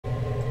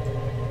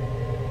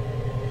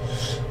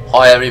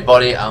Hi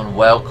everybody and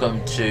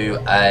welcome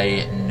to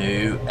a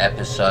new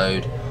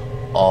episode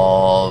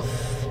of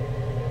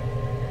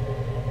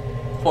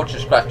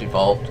Fortresscraft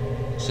Evolved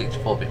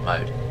 64-bit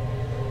mode.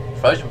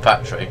 Frozen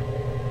Factory.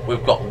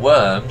 We've got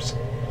worms.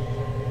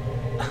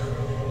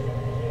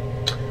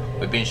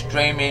 We've been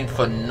streaming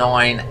for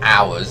 9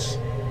 hours.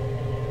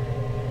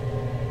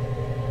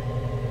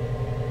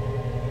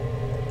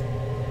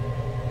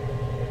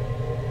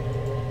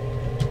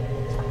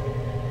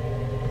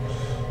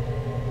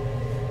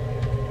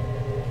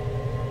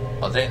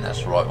 I think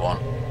that's the right one.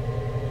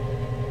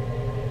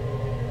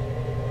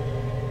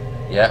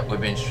 Yeah, we've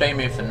been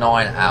streaming for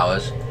 9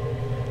 hours,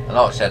 and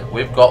like I said,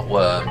 we've got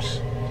worms,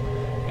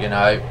 you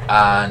know,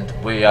 and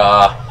we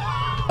are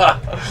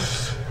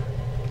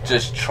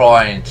just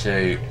trying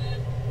to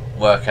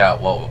work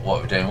out what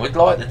we're doing. We'd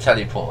like the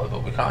teleporter,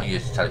 but we can't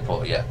use the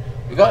teleporter yet.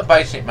 We've got a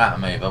basic matter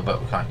mover,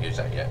 but we can't use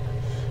that yet.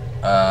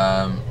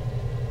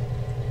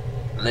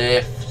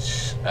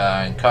 Lifts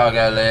and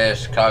cargo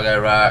lifts,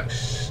 cargo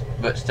racks,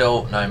 but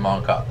still no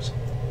minecarts.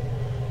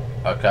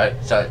 Okay,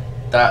 so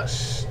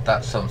that's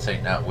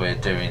something that we're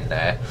doing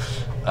there.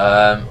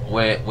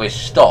 We're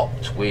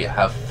stopped. We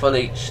have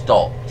fully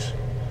stopped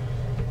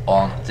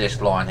on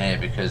this line here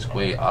because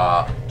we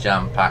are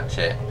jam-packed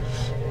here.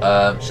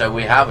 So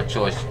we have a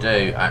choice to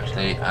do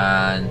actually,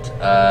 and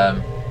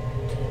I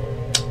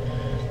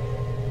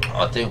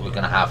think we're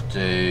gonna have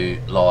to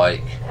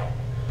like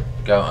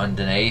go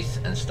underneath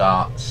and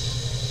start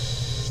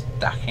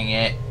stacking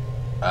it.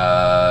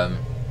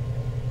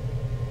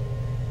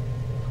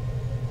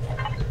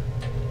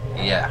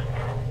 Yeah,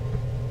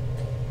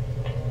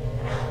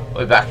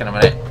 we'll be back in a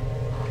minute.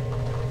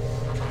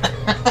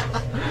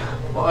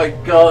 My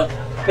God,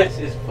 this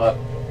is fun.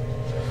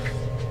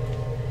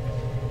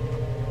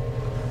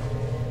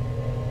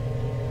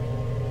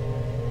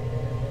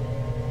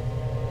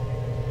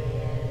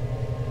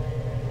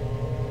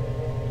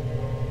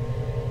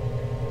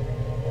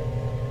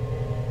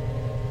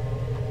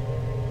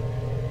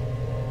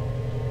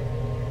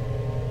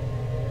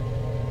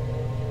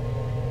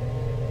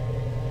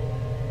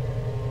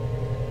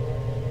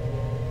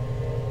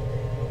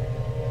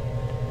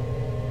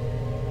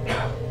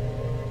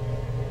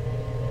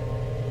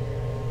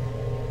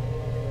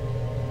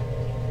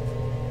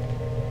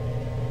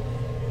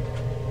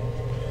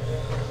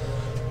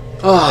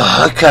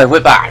 Oh, okay, we're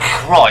back.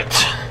 Right.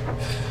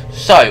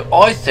 So,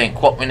 I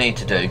think what we need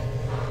to do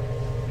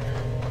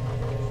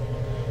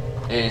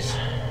is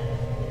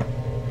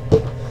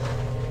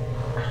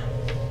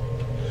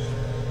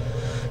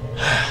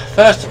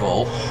first of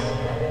all,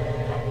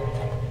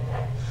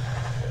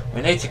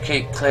 we need to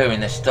keep clearing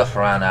this stuff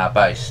around our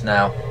base.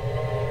 Now,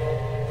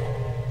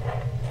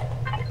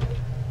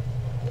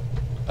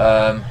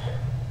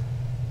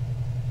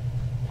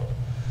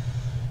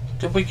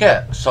 did we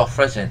get soft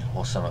resin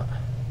or something?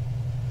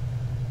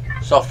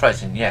 Soft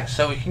resin, yeah.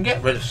 So we can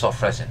get rid of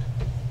soft resin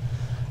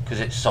because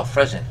it's soft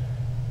resin.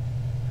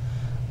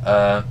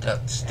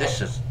 That's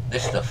this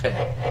stuff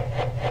here.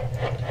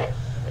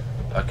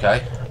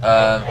 Okay.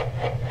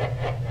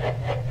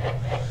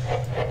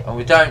 And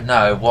we don't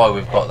know why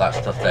we've got that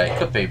stuff there. It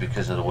could be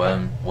because of the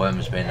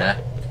worms being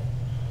there.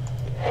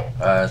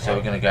 So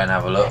we're going to go and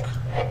have a look.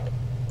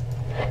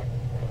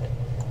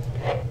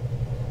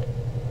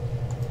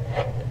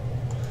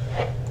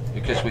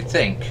 Because we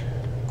think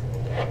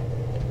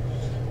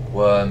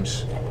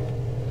worms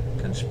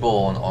can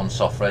spawn on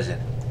soft resin.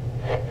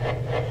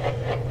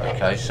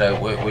 Okay, so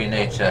we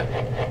need to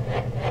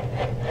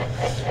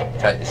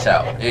take this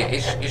out.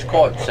 It's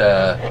quite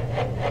a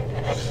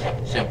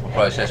simple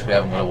process. We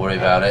haven't got to worry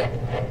about it.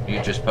 You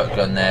just put a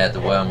gun there,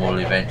 the worm will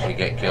eventually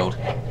get killed.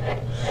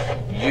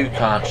 You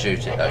can't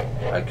shoot it though.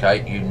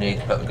 Okay, you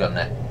need to put a gun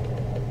there.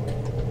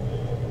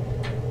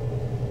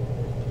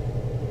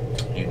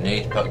 You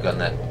need to put a gun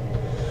there.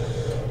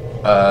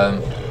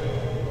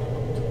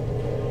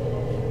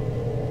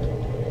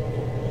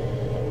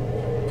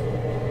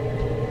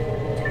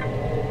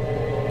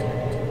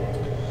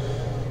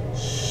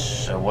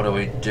 So what are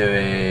we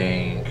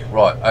doing?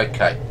 Right,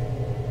 okay.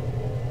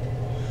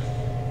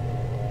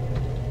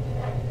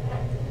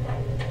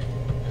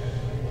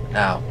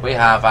 Now we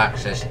have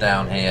access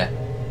down here,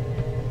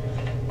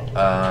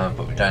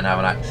 but we don't have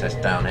an access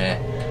down here.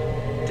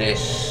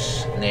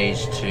 This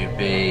needs to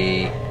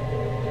be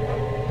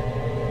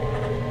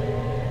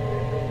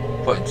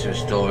put into a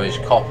storage.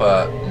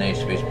 Copper needs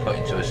to be put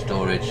into a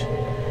storage.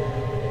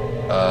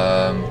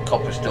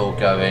 Copper's still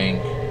going.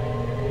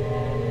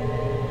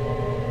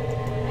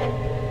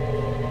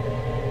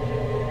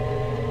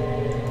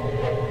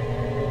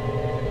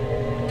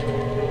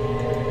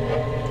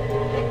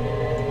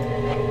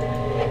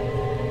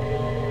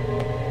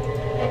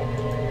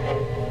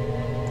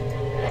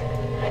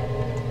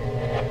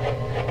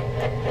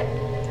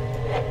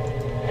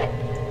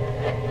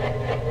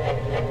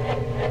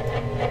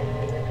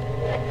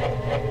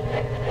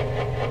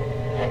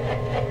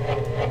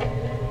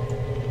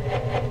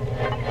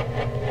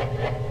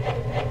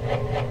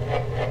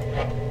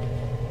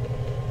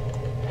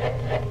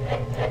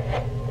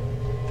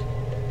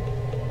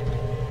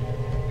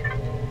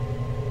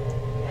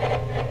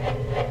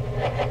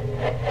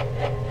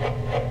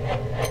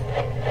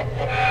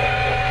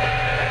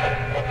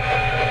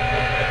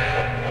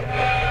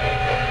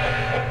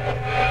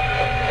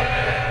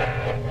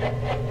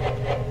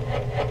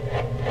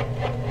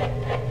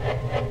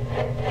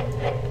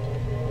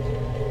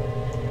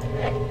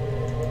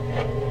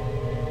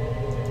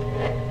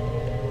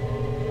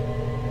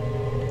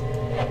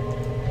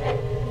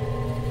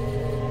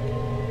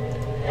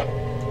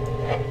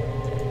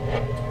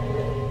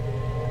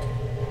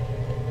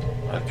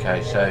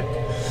 Okay, so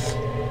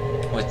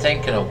we're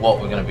thinking of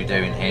what we're going to be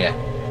doing here,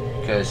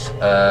 because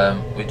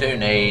we do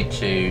need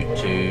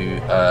to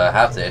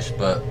have this,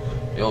 but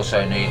we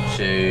also need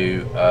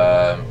to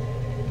well,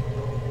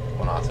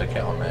 I'll take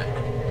it on there.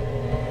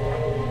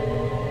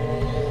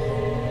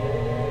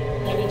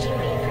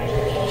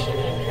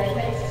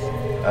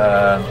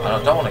 And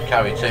I don't want to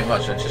carry too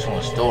much, I just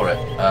want to store it.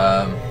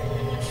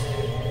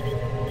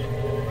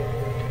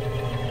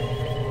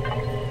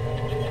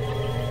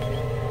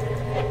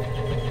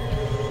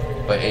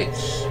 But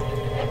it's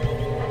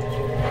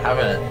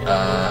having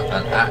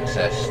an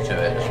access to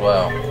it as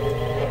well.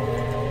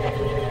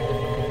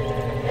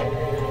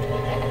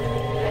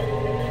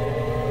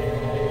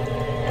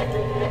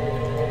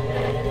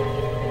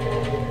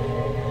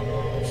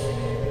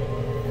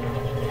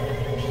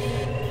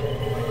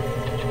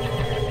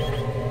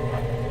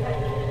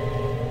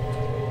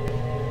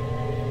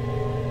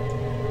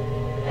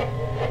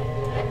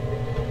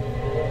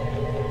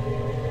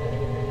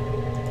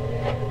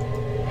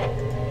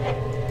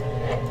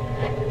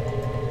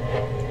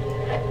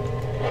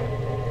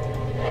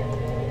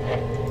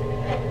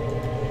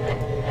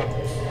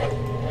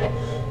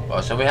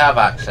 So we have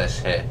access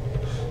here,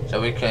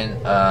 so we can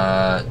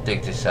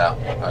dig this out,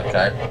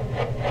 okay?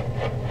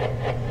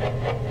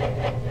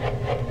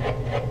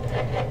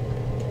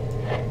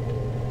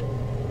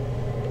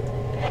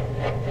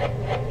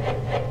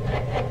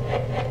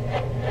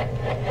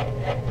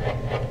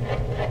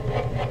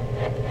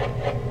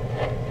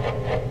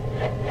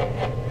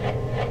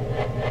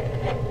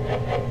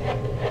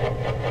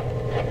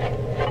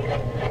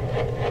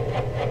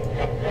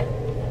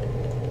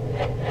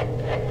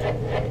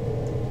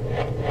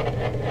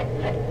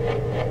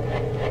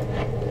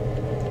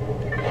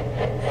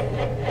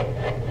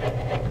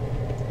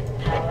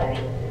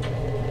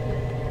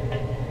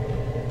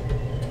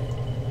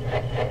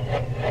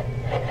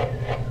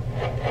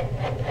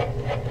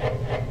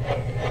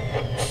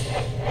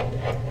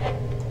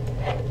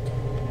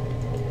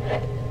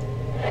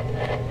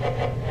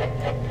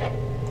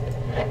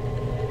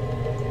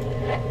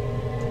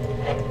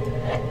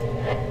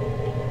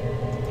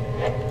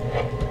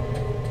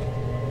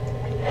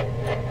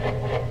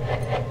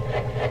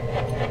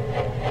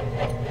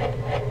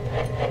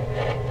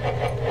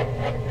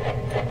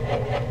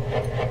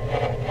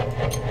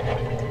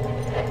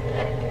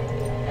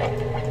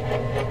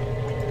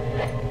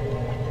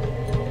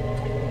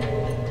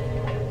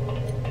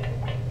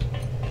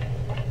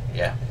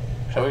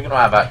 So we're going to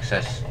have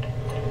access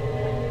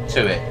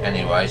to it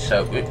anyway,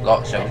 so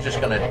like I said, we're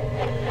just going to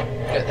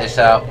get this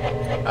out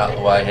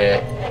the way here,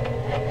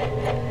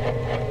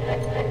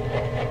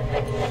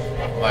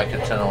 make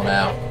a tunnel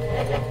now.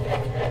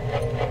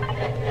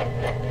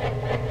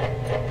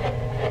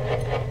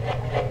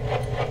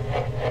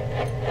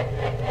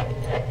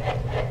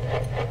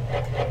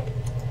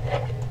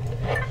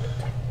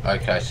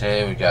 Okay, so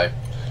here we go,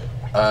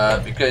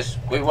 because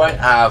we won't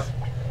have,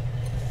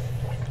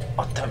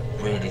 I don't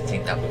really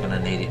think that we're going to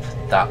need it for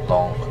that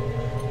long,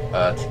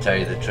 to tell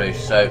you the truth.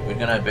 So we're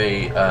going to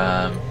be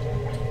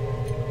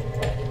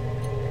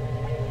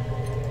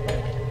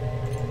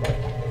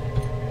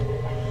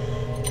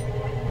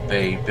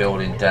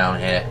building down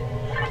here,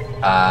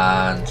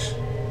 and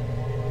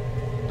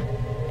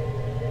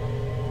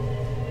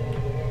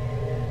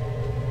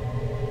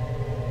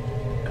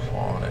if I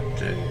want to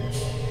do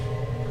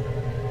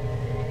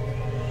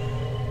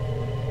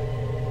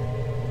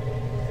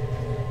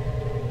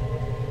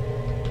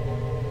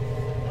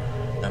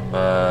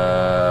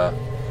number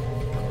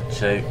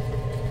 2.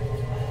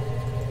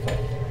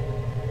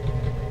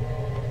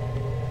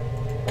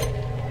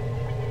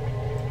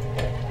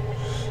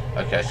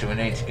 Okay, so we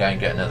need to go and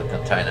get another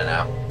container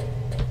now.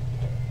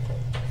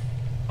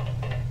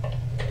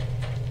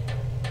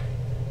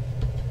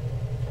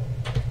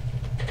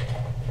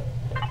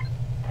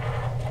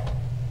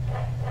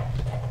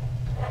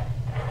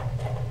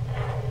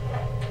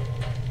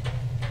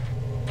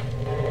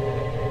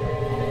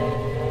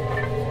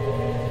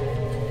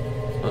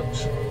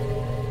 Oops.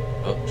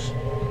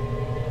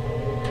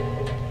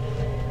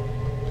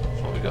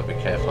 That's what we've got to be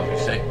careful of, you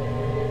see.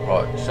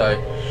 Right, so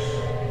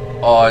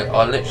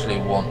I literally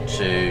want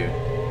to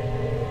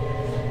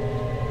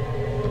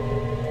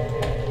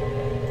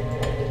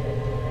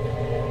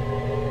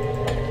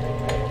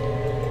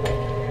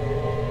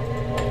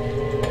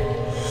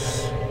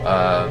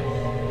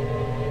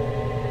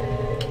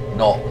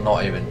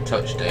not even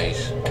touch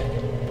these.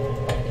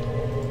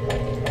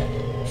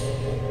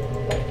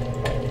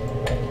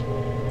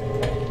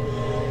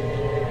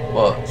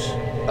 But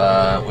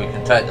we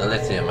can take the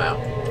lithium out.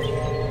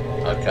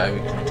 Okay, we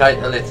can take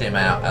the lithium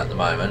out at the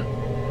moment,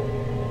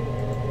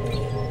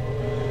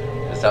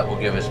 because that will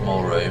give us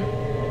more room.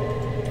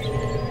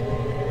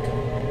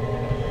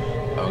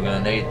 And we're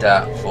going to need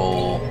that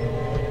for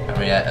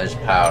Henrietta's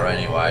power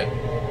anyway.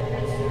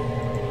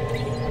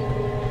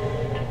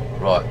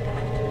 Right.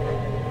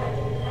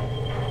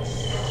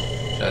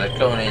 So they're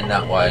coming in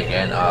that way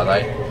again, are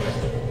they?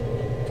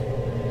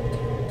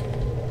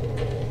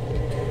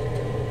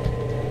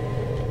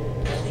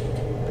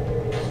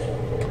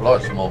 I'd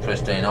like some more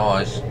pristine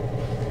eyes.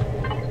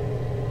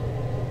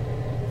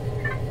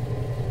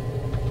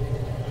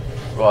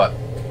 Right.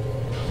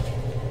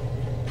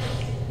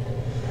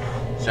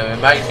 So we're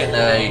making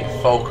the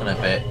falcon a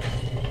bit.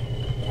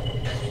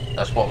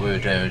 That's what we were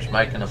doing, was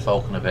making the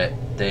falcon a bit.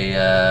 The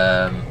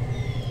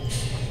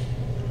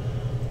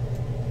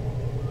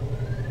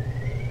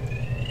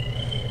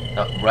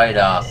that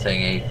radar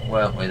thingy,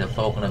 weren't we? The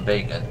falcon and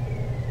beacon.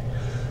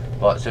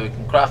 Right, so we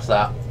can craft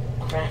that.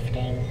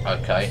 Crafting.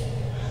 Okay.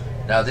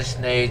 Now this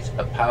needs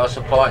a power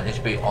supply. It needs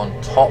to be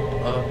on top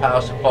of a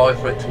power supply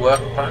for it to work,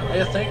 apparently,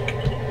 I think.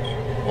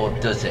 Or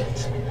does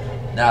it?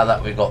 Now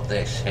that we've got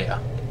this here.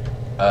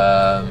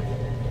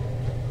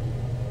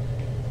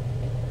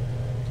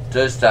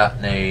 Does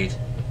that need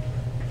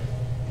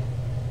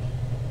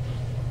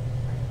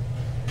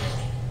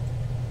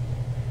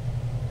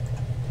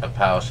a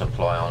power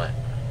supply on it?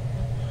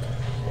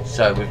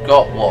 So we've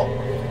got what?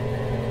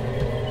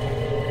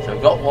 So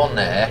we've got one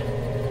there.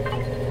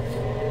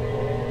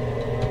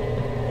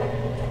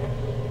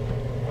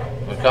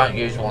 We can't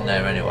use one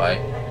there anyway.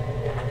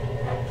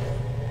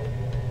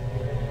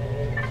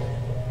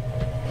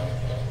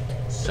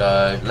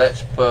 So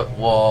let's put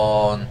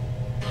one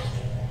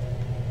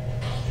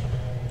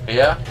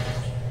here.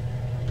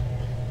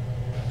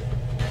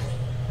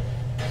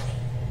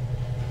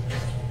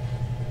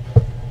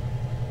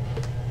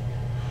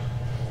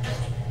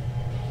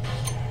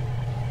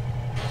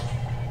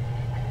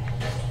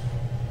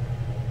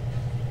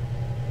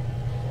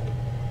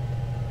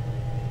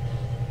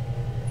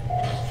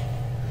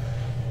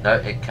 No,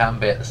 it can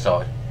be at the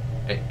side.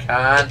 It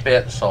can be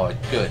at the side.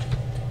 Good.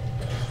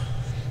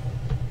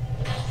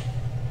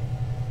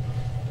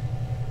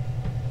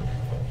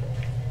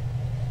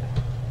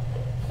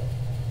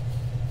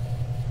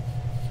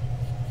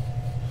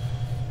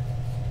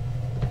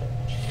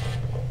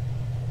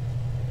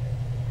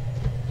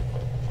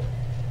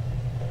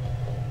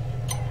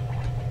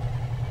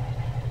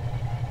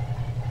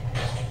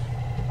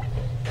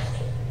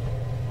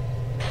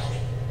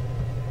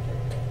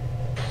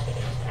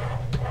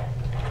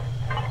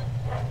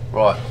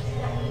 Right.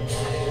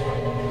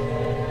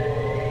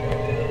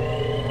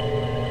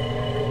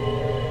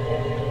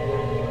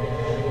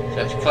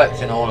 So it's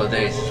collecting all of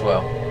these as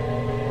well.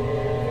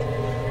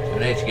 So we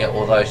need to get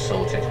all those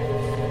sorted.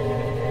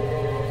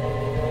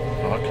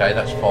 Okay,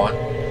 that's fine.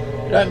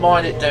 Don't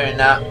mind it doing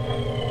that.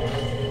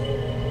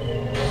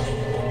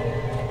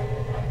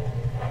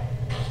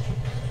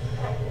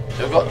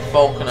 So we've got the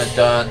falconer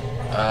done.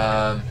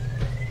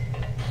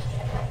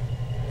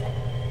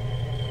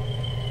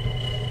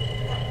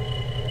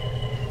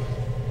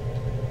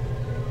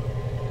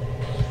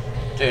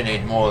 Do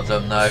need more of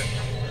them though.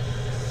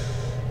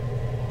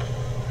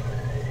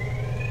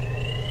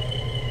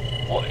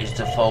 What is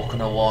the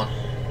falconer one?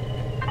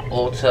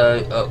 Auto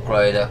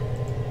upgrader.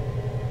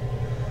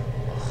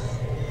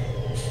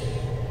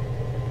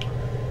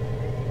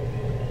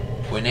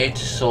 We need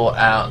to sort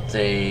out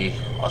the,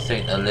 I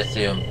think the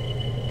lithium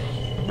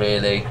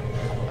really.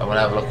 I'm gonna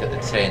have a look at the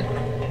tin.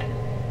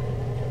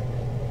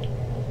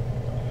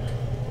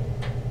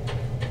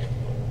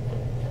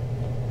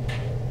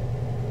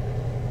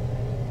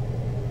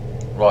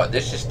 Right,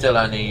 this is still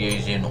only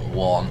using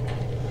one,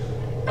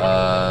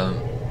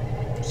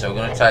 so we're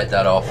going to take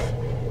that off.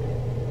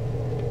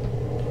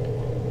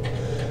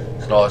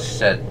 So like I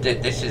said,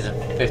 this is a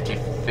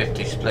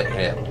 50-50 split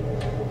here,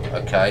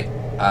 okay,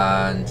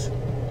 and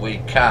we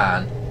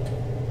can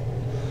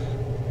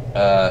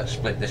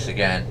split this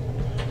again,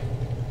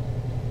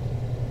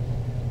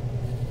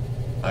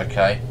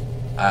 okay,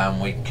 and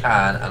we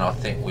can, and I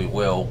think we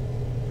will,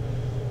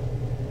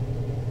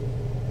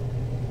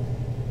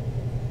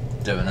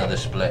 do another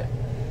split.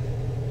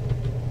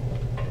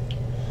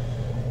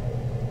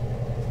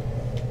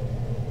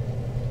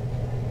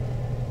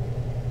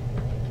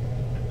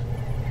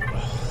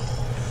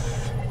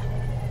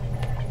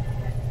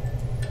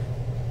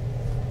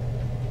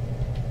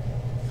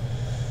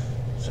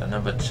 So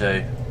number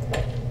 2.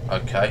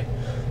 Okay,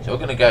 so we're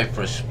going to go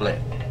for a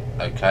split,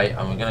 okay,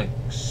 and we're going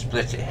to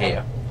split it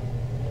here,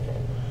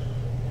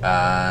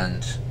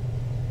 and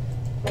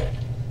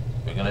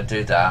we're going to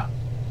do that.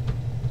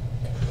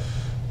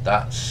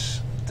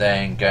 That's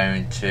then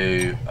going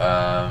to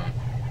number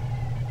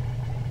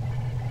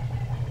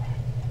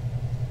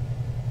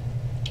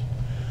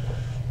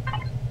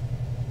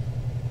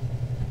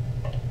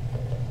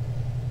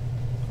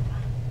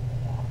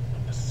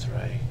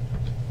 3.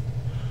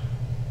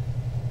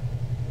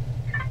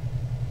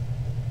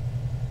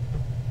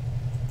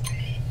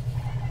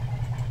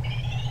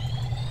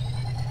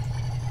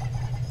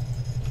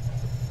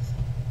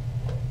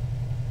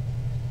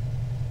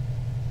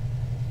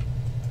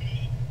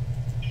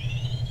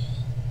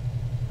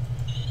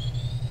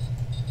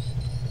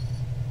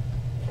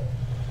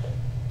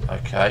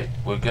 Okay,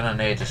 we're going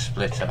to need a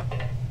splitter.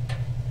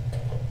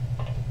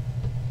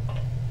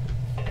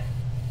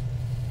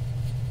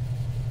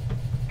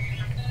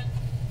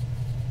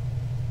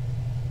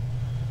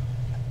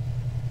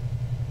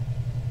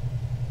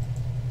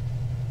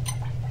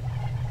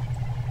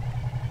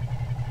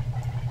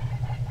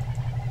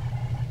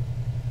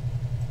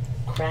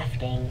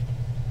 crafting.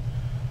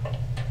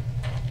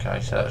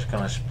 Okay, so that's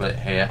going to split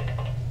here.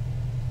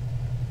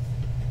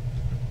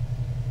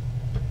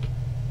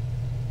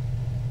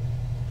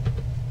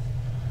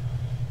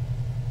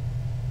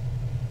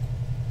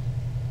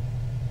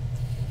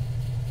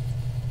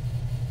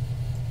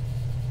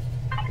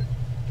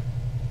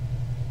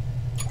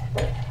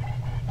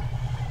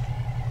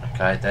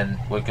 Okay, then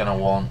we're going to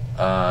want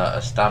a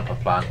stamper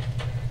plant.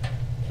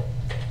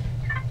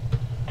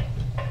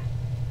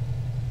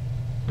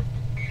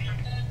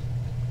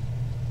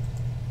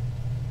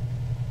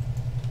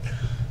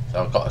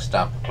 So I've got a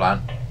stamper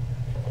plant.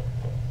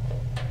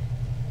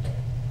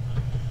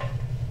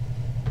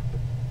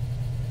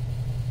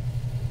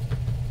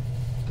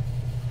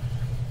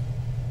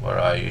 Where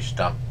are you,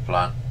 stamper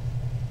plant?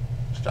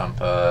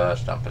 Stamper,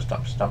 stamper,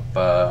 stamper,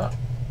 stamper.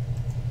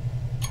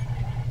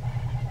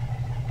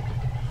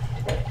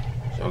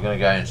 So we're going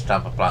to go in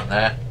stamper plant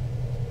there.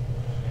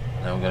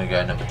 And then we're going to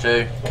go number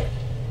 2.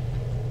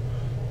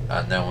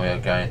 And then we are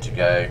going to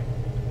go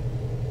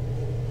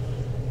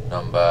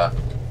number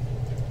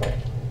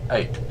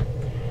 8.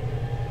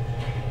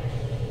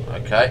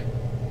 Okay.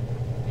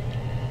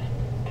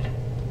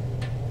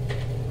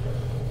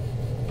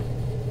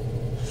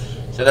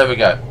 So there we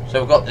go. So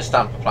we've got the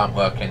stamper plant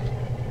working.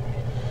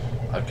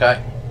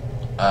 Okay.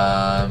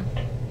 That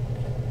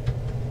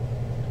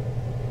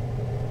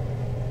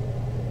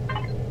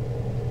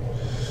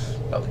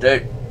will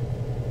do.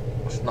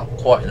 It's not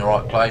quite in the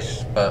right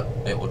place, but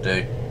it will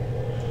do.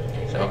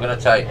 So we're going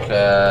to take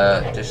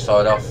this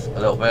side off a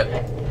little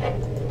bit.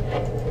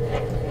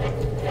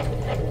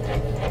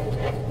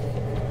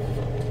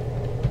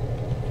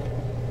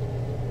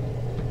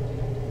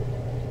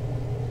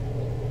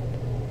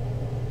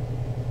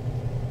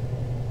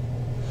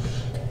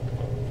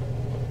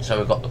 So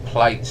we've got the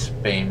plates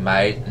being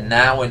made.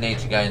 Now we need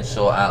to go and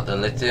sort out the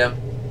lithium.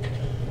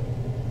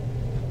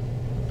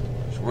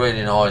 It's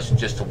really nice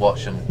just to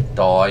watch them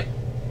die.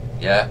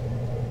 Yeah.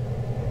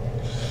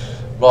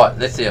 Right,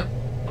 lithium.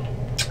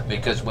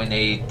 Because we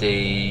need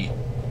the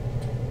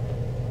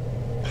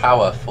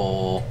power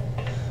for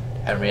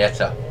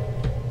Henrietta.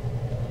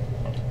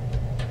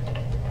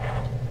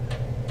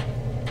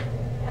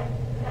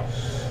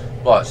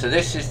 Right, so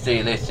this is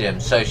the lithium.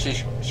 So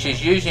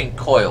she's using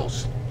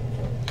coils.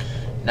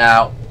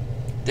 Now,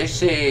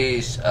 this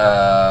is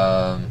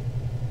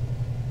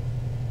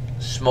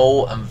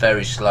small and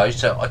very slow,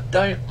 so I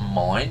don't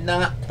mind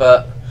that,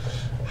 but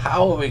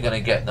how are we going to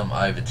get them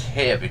over to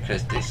here?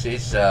 Because this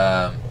is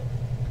your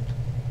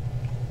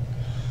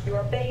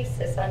base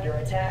is under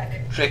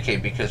attack. Tricky,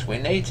 because we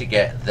need to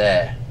get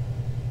there,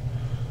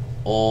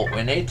 or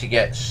we need to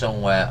get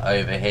somewhere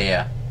over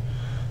here,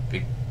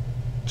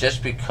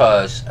 just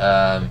because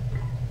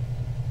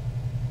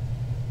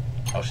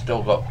I've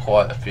still got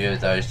quite a few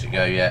of those to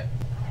go yet.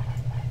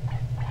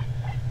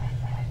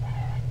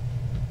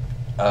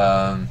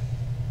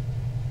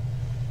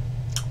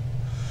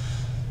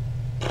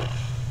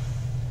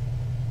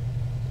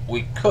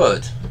 We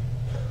could,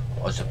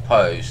 I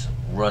suppose,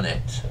 run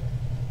it.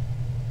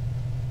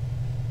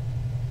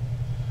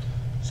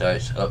 So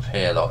it's up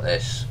here like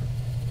this.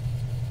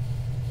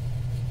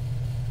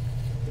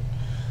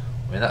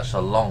 I mean, that's a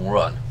long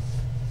run.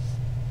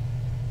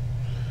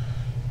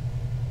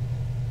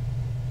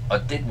 I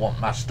did want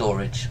mass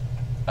storage.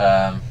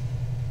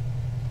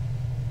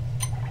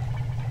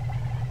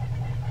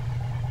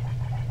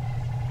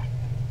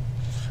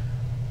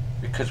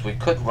 Because we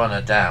could run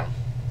her down.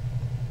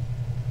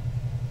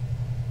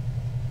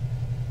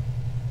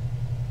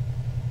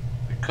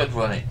 We could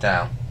run it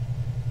down.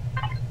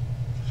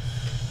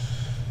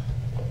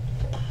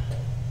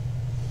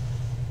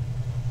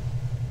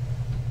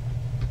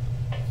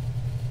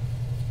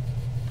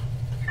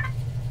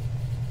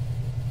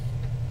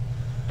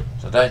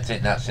 So I don't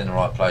think that's in the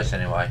right place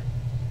anyway.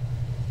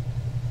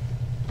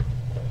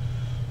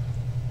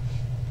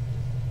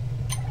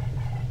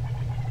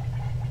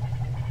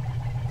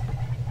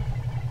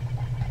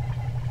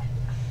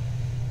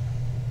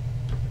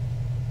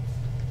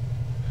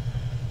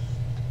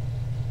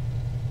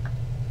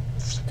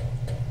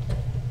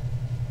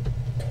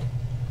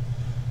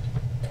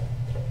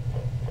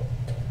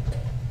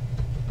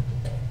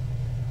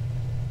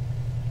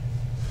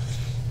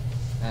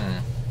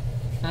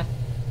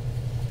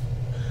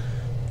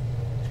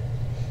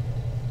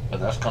 But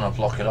that's going to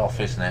block it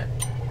off, isn't it?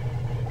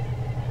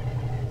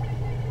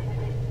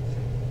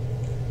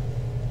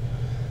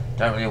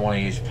 Don't really want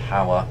to use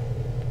power.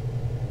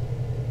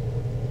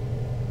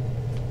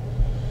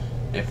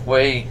 If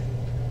we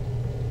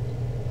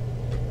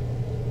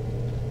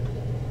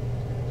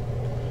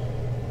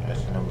go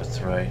to number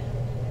 3.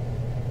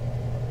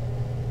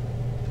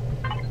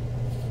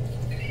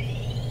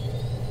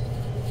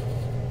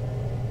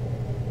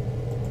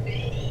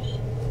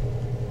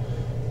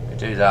 We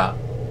do that.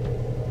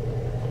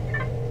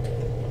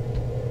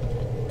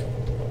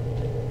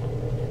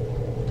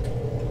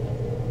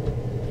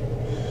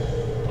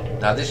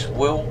 Now this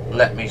will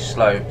let me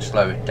slow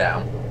it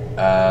down.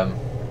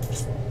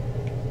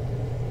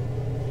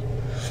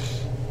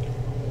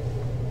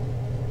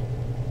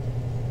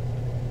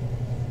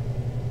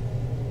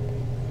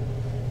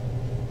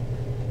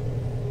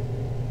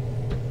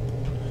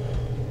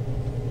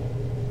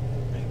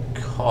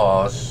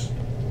 because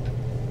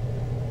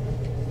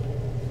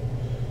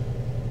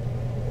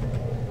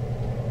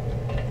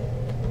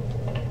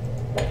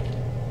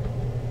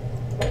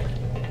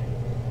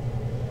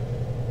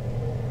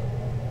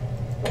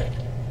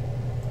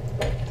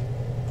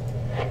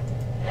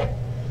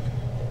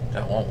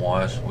don't want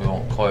wires, we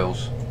want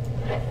coils.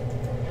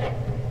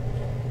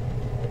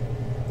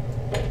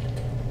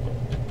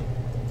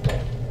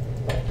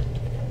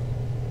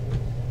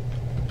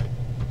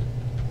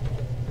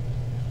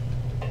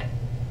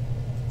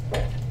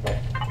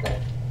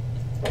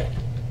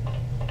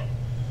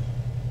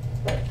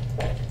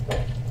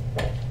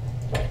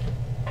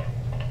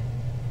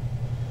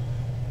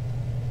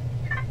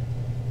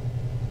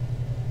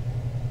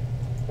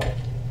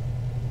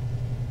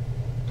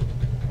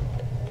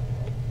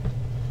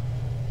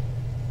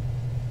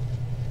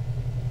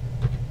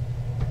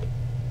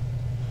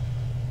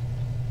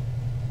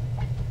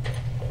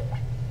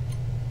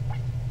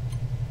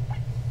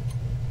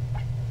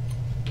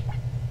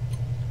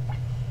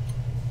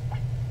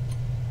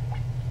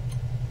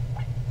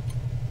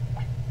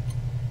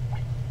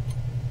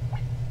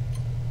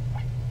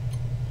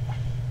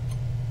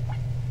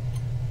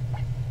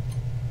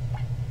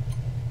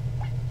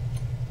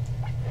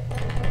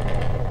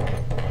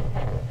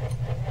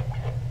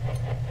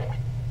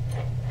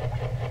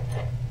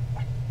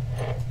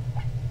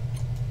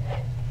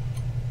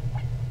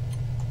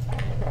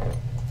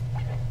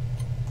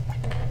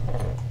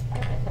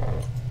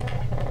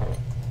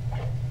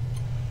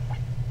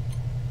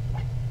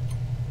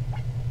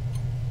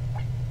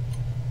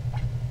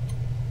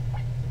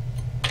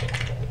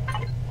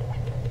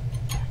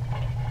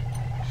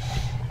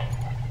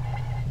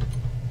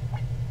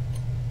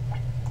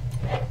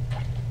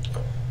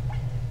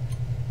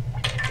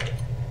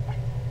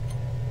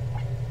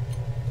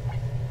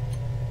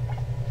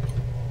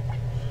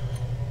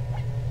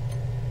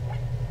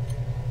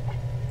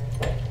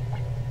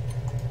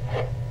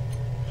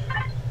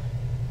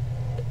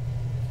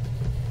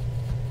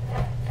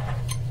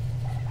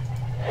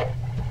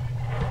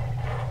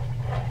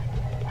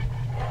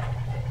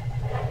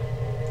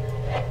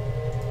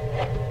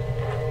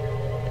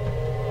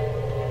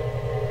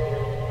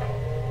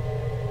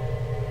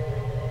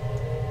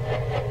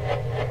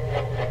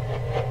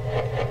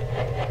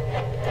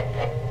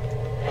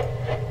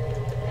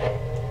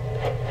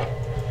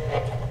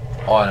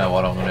 I know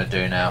what I'm going to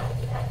do now.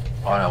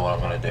 I know what I'm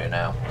going to do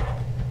now.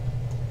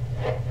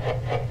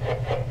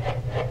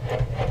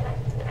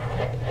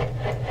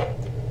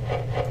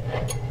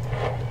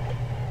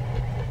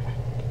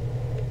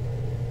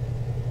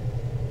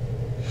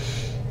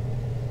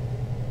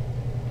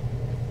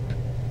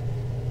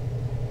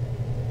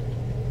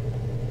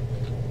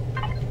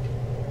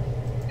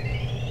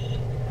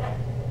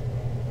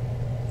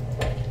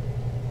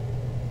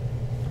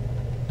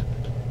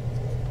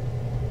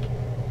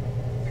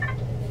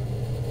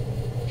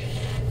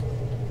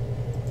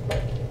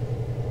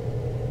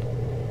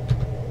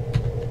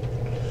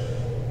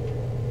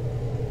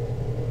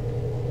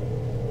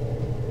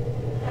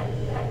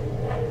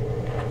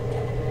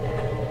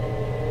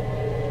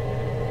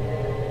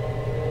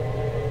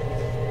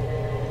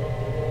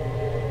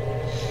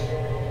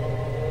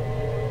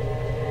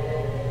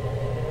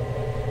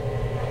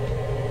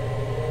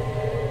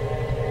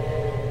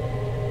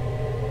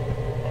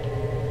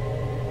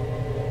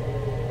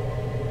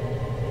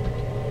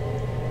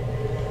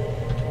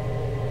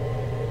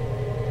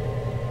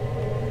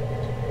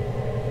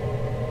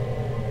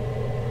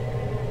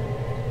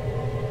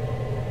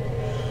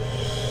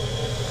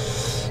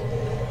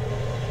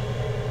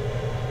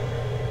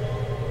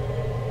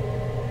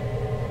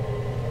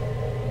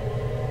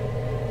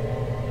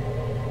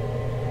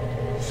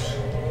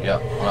 Yep,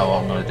 I know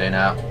what I'm going to do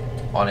now.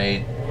 I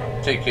need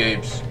 2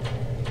 cubes.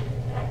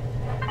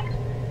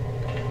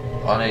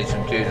 I need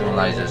some cubes and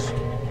lasers.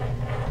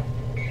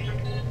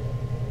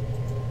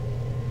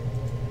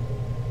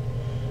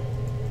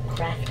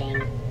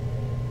 Crafting.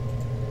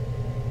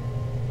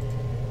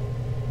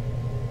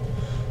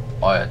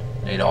 Iron.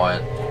 Need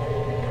iron.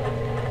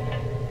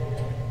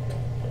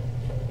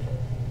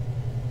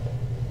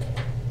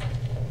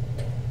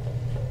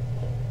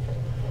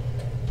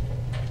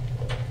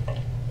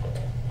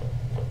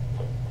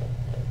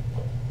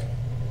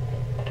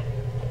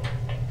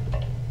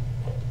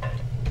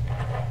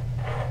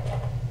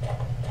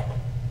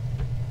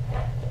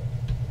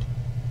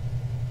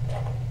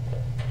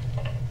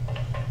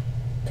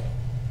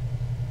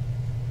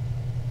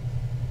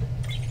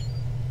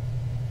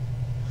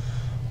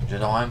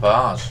 Just iron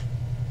bars.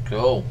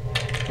 Cool.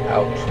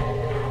 Ouch.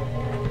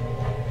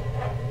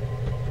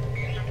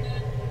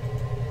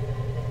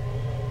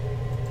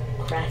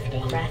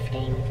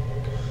 Crafting.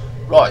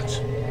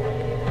 Right.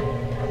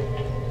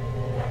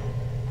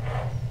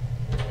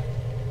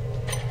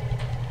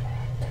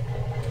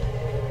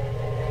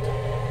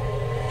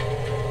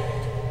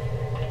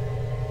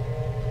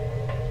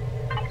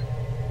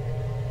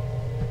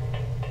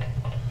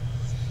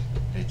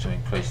 Need to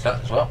increase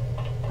that as well.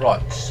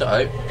 Right,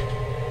 so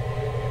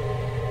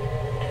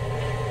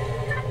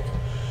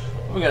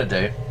what we're going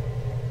to do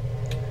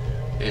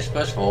is,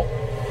 first of all,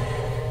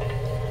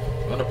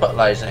 we're going to put a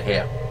laser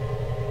here.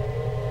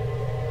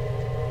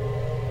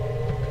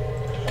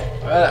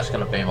 Well, that's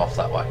going to beam off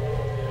that way,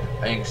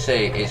 and you can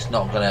see it's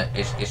not going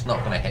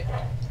to hit.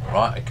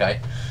 Right? Okay.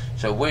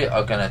 So we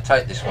are going to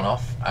take this one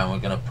off, and we're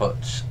going to put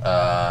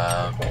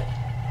that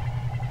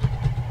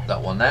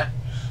one there,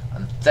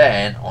 and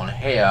then on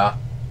here,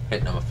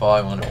 hit number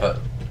 5. I'm going to put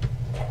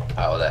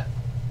power there.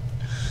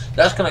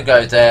 That's going to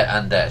go there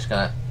and there. It's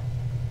going to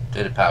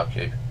do the power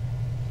cube.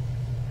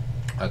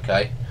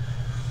 Okay.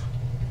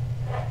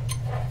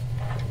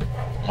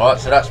 Alright,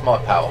 so that's my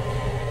power.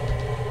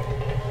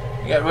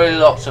 You get really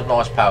lots of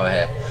nice power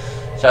here.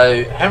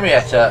 So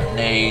Henrietta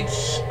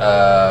needs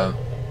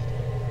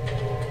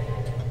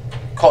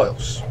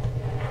coils.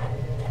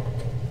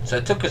 So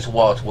it took us a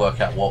while to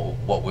work out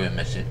what we were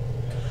missing,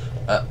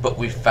 but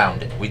we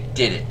found it. We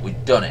did it.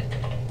 We've done it.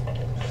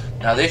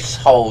 Now this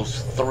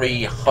holds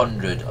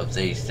 300 of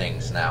these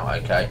things now.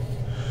 Okay.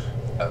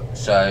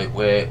 So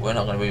we're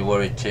not going to be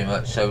worried too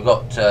much. So we've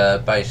got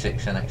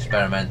basics and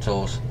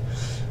experimentals.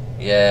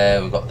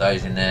 Yeah, we've got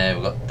those in there.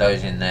 We've got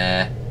those in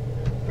there,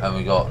 and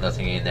we've got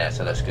nothing in there.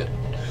 So that's good.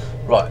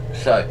 Right.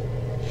 So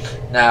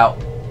now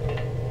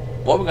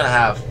what we're going to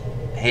have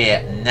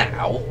here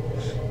now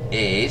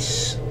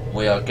is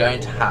we are going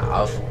to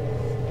have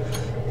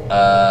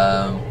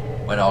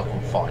when I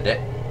can find it.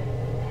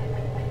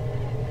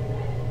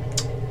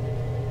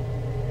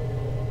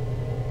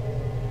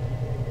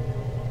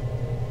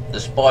 The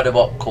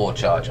Spiderbot core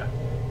charger.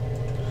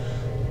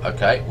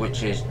 Okay,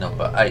 which is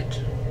number 8.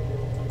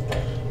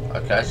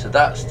 Okay, so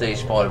that's the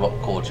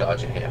Spiderbot core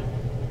charger here.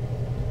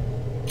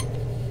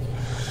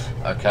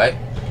 Okay,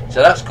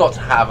 so that's got to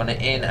have an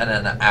in and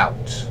an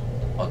out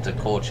of the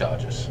core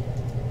chargers.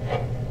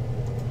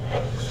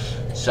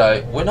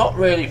 So we're not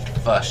really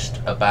fussed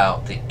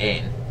about the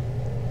in.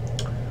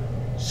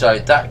 So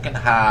that can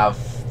have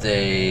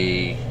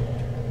the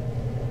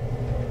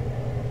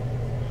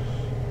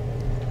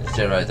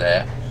 0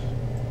 there.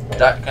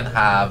 That can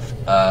have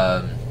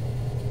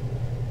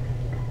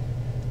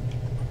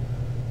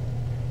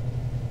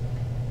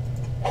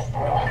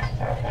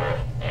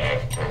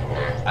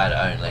add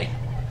only,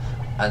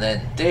 and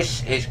then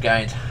this is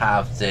going to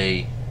have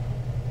the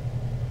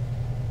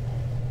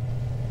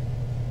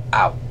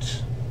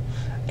out.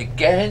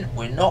 Again,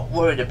 we're not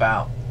worried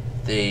about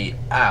the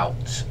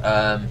out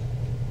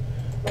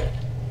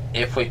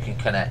if we can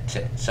connect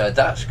it. So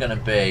that's going to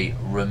be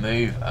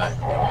remove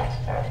only.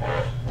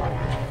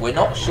 We're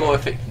not sure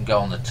if it can go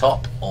on the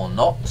top or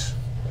not,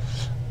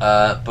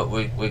 but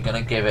we're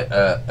going to give it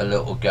a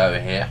little go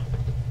here,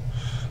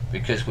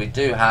 because we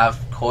do have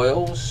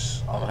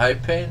coils, I'm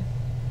hoping.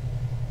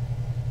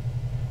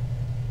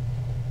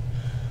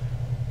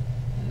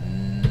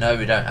 No,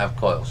 we don't have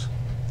coils.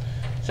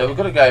 So we've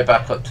got to go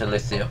back up to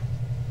lithium.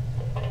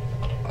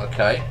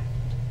 Okay.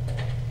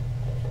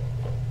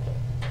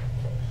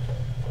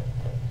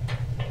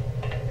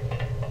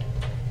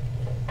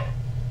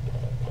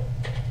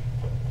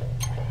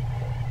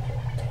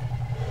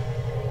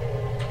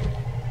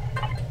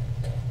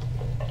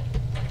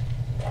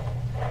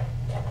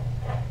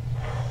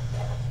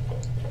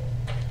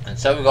 And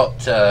so we've got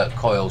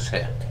coils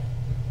here.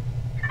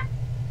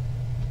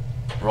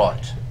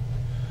 Right.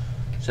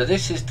 So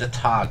this is the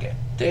target.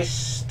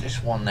 This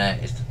one there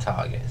is the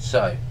target.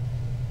 So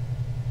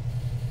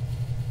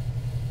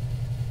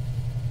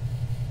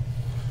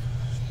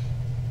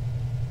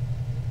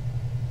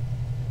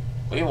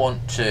we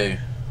want to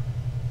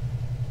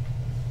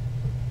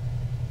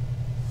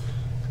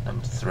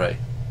number 3.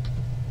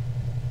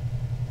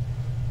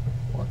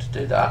 We want to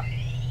do that.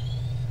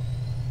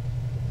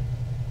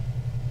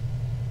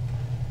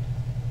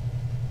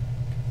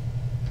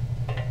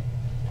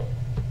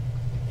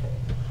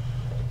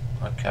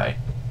 Okay.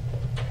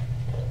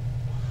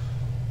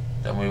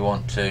 Then we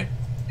want to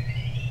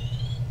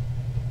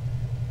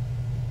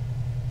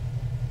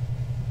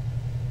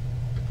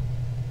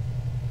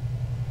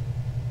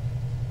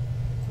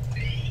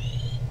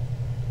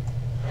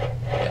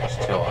yes,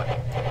 2i.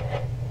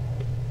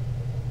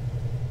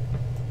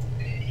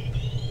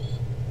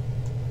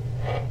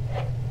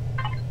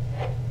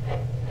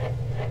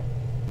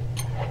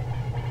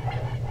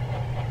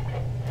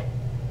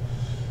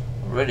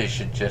 Really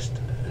should just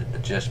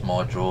adjust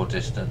my draw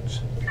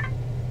distance.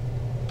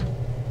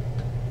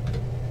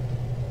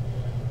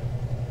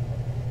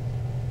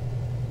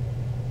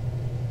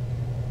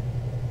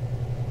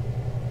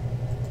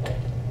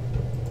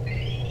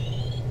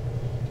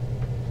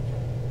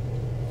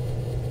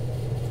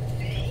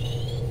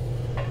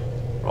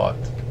 Right.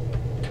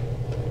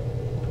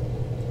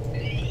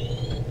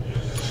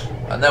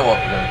 And then what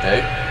we're going to do,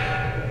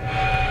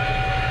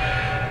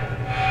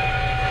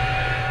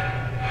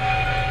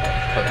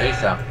 put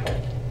these down.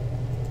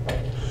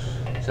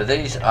 So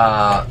these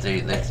are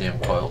the lithium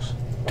coils.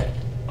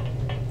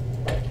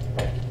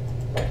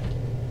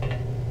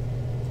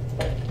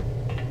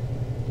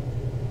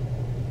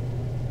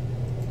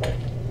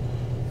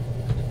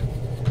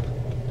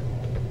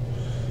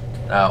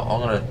 Now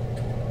I'm going to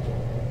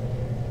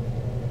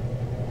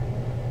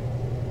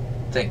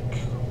think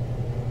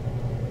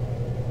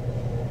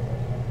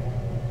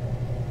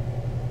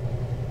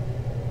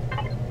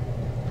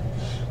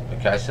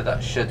Okay, so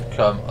that should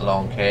come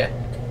along here.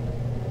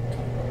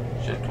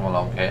 Should come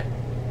along here.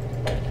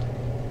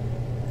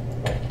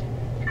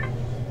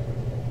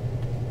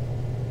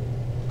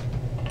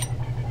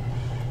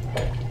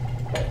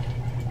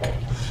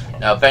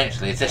 Now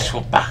eventually this will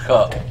back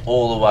up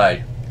all the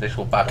way. This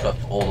will back up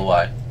all the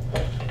way.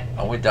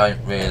 And we don't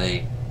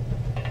really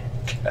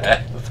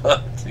care,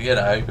 but you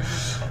know,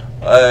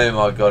 oh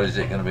my god, is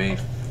it going to be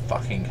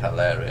fucking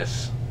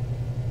hilarious.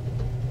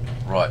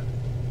 Right.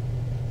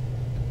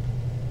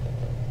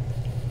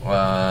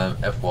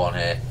 F1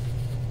 here.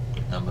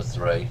 Number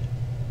 3.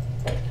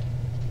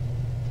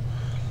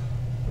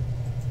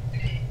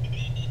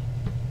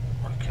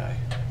 Okay.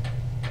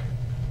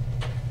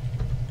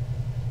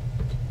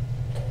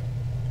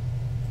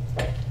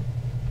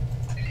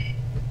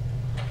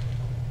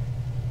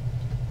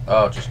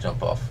 Oh, just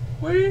jump off.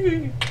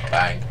 Whee!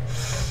 Bang.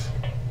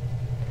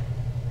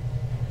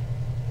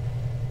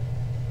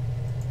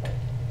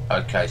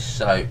 Okay,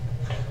 so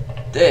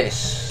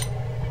this,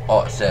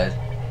 like I said,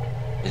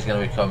 is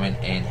going to be coming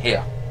in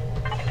here.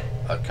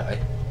 Okay.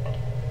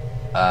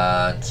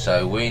 And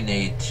so we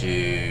need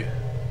to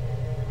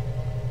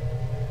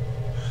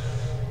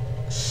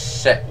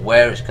set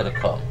where it's going to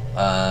come.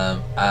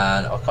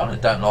 And I kind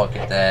of don't like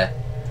it there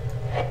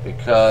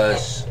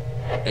because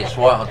it's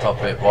right on top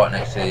of it, right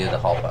next to the other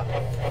hopper.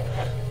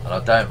 And I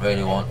don't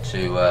really want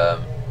to I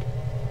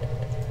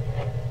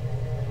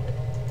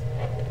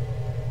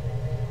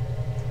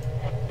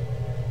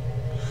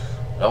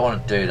don't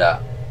want to do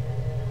that.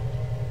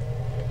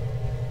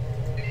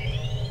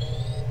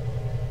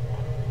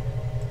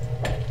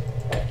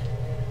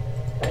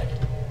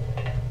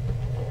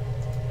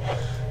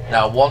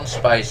 Now one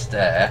space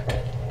there,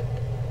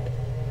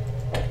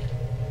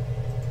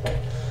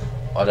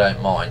 I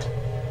don't mind.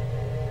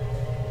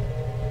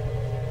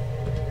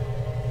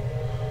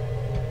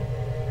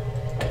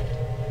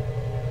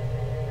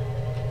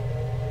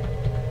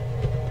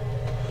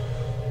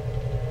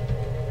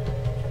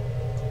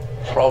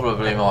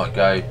 Probably might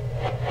go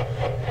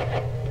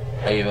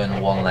even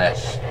one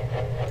less.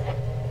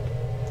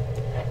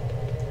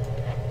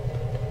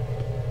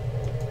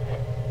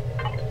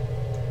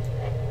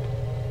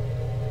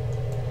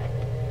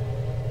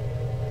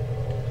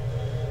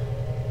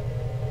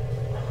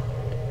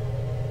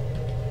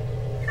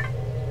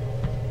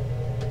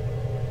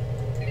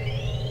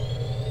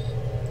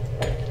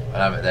 And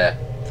have it there.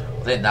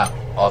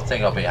 I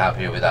think I'll be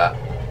happy with that.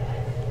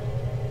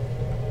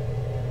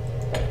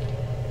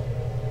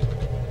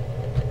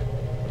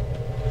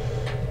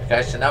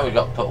 Okay, so now we've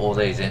got to put all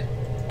these in.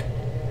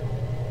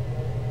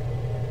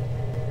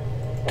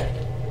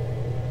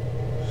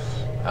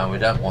 And we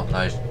don't want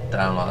those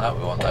down like that,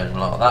 we want those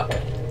like that.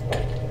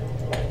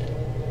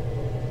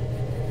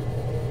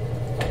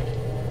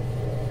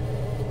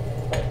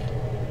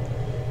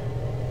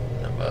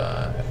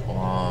 Number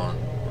F1,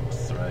 number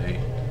 3.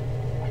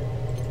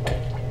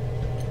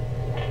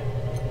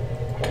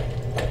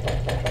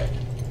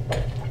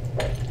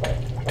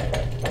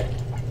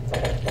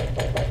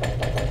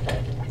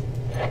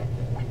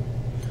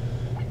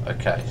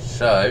 Okay,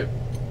 so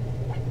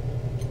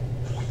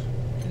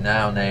we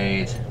now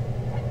need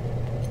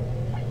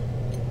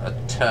a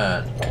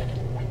turn.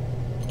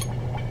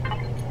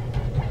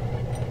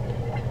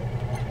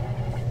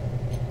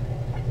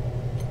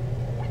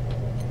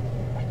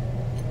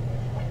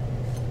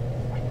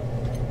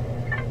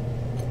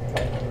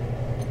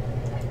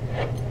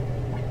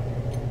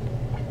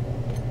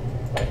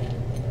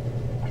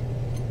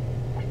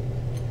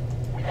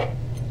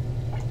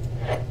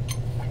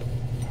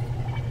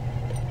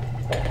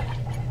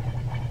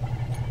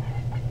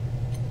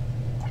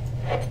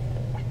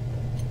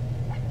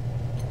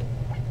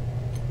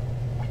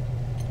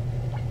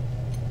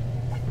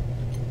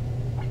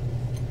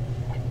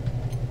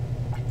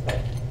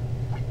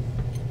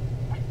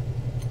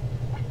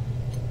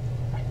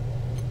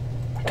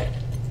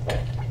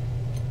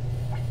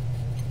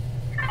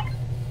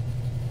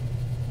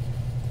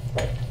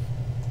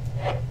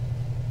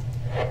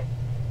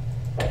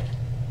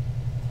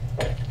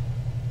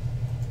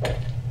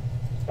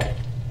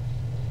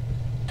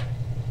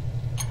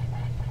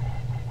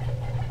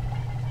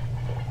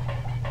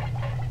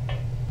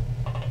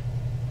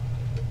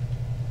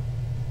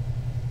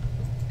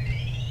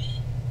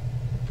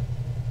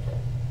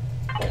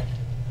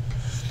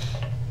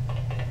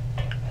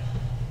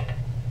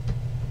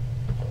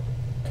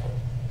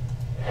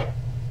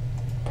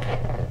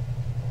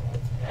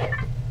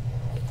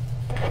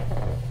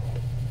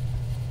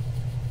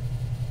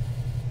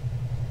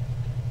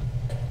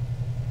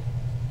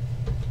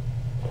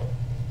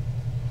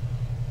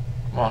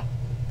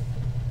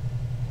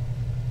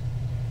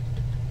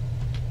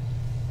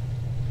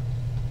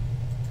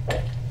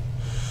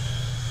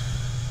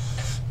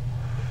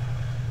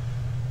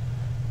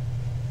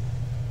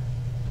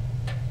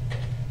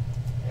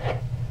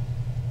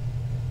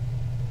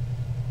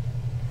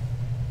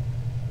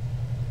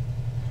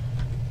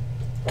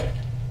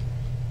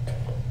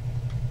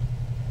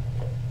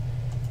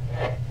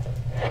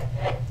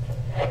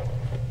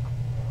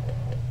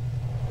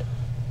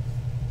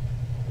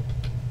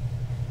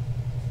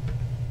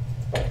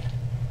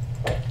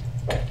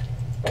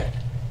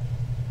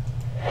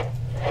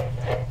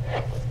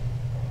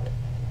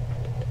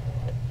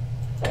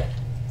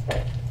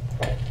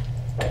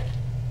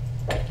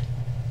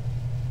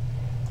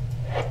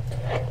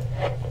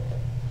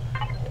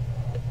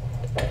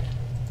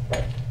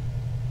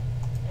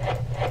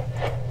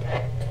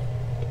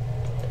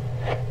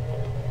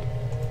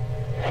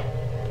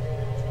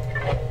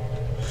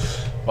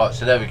 Right,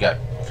 so there we go.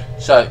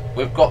 So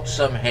we've got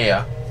some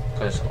here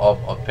because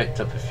I've picked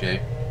up a few.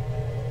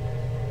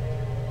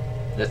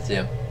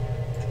 Lithium.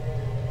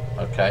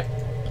 Okay.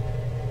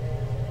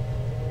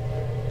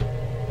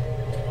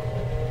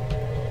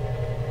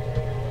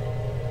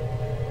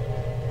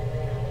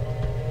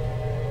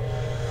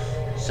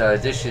 So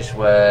this is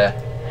where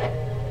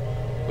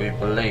we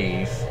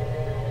believe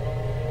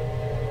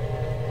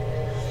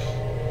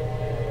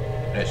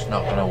it's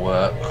not going to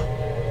work.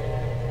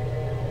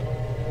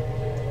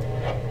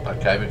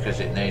 Okay, because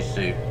it needs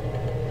to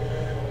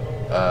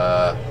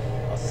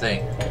I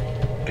think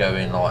go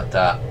in like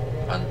that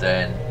and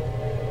then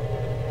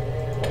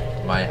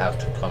may have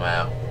to come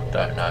out,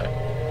 don't know.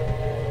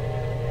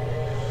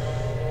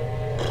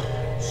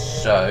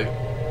 So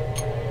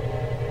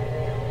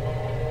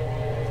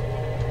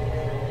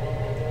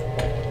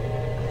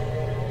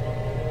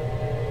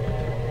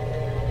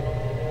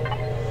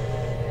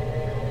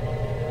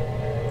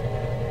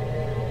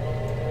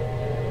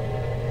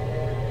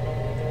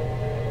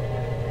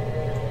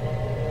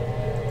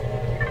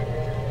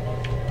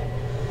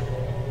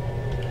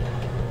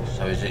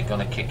is it going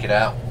to kick it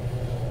out?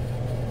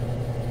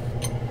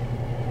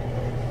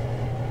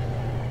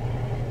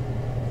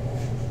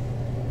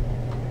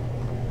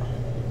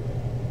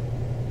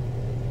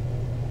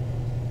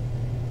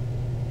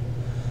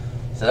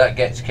 So that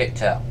gets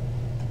kicked out,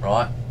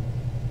 right?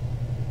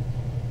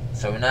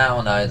 So we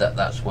now know that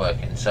that's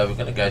working. So we're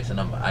going to go to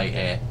number 8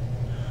 here.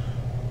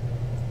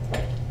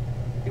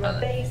 Your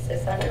base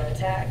is under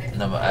attack.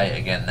 Number 8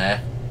 again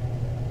there.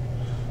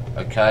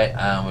 Okay,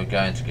 and we're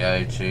going to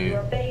go to...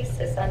 Your base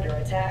is under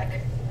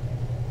attack.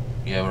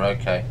 Yeah, we're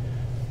okay.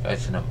 Go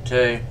to number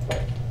 2.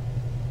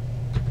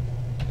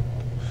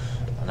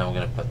 And then we're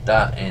going to put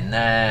that in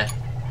there.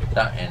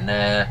 That in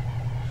there.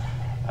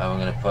 And we're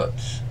going to put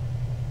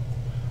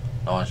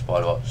 9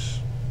 spider bots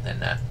in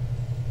there.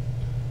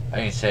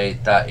 And you can see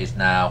that is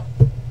now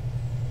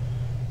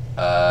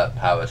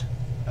powered.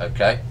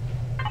 Okay.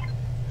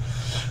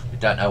 We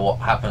don't know what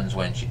happens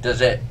when she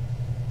does it,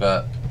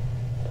 but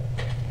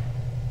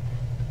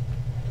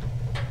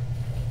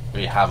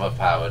we have her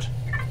powered.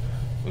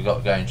 We've got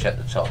to go and check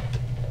the top.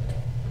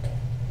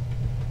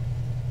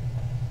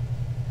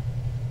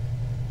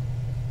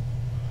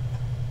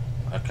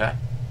 Okay.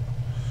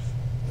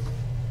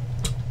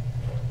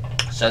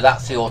 So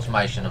that's the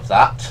automation of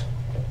that.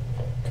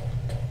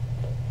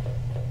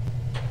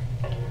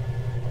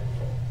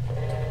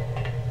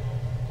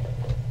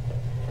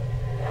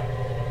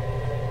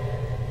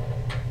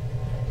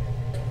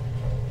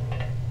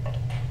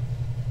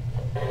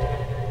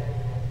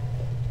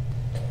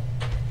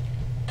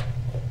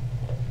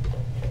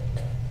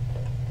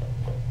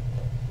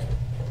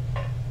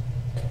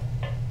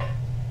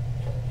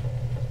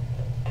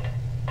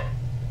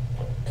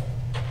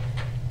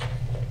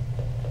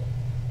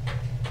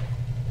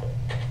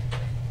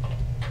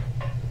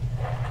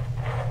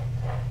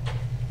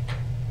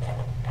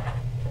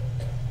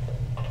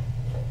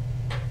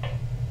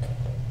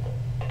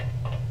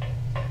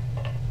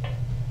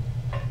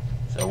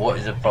 So what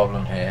is the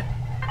problem here?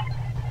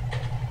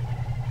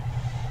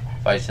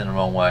 Facing the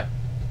wrong way.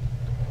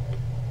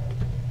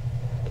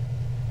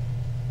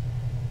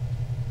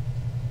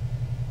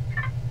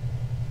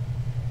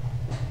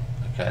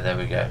 Okay, there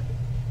we go.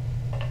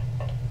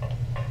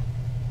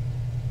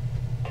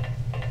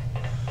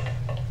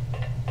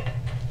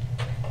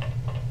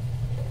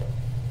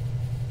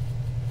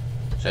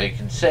 So you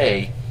can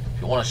see,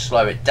 if you want to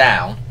slow it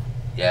down,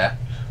 yeah,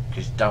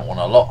 because you don't want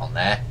a lot on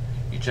there,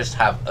 you just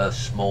have a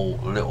small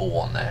little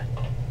one there.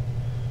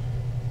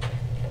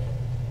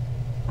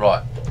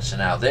 Right, so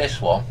now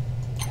this one,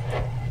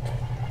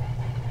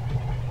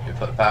 you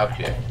put a power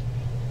cube,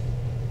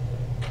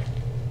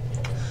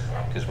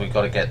 because we've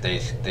got to get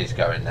these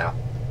going now.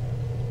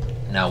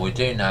 Now we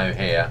do know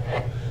here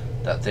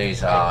that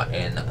these are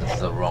in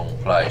the wrong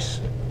place.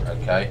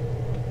 Okay,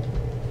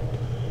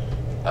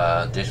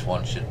 this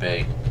one should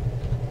be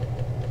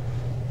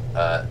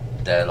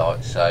there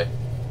like so,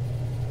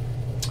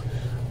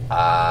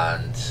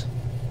 and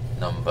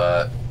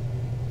number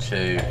 2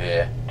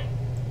 here,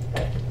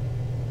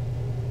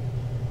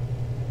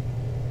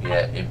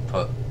 yeah,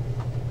 input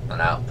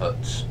and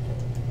outputs.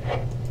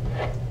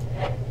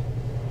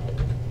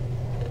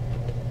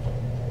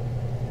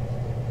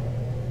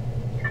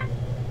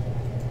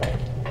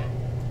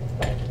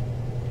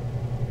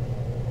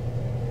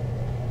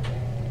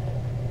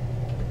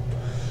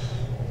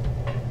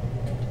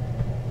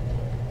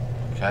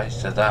 Okay,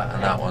 so that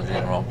and that one's in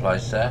the wrong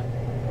place there.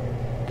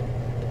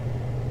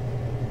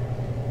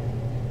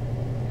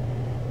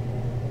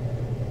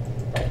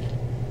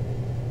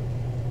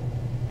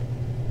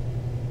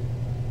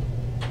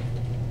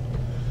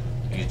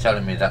 You're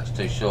telling me that's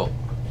too short.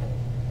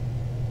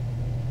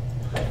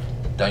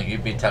 Don't you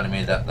be telling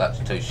me that that's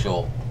too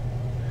short.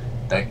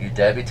 Don't you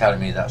dare be telling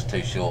me that's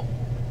too short.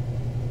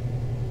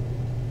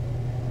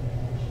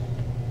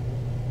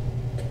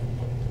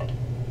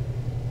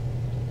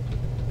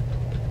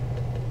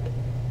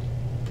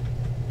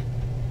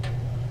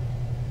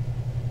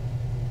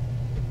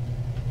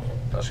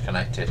 That's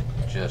connected,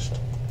 just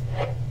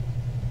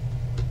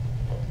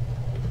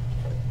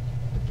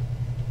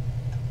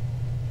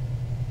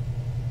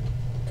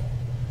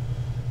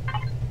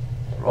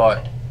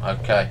Right,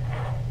 okay.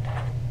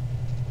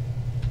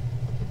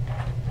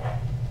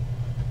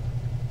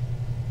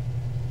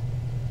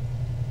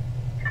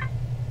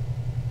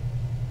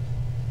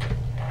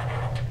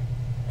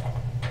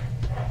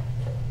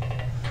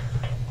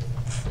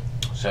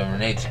 So we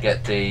need to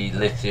get the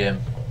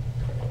lithium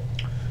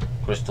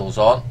crystals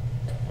on.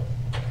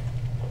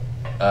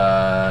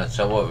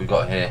 So what have we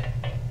got here?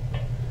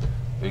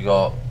 We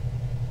got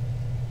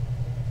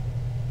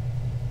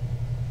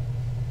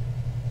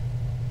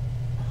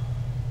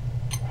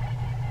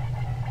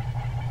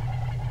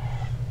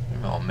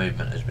our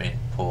movement has been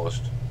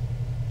paused.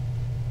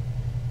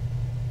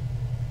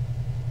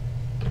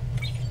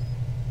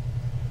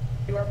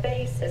 Your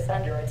base is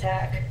under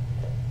attack.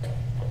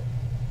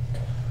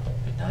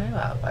 We know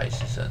our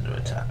base is under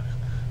attack,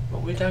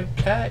 but we don't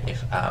care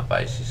if our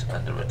base is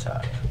under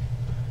attack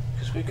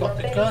because we've got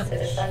the guns. Your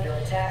base is under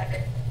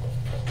attack.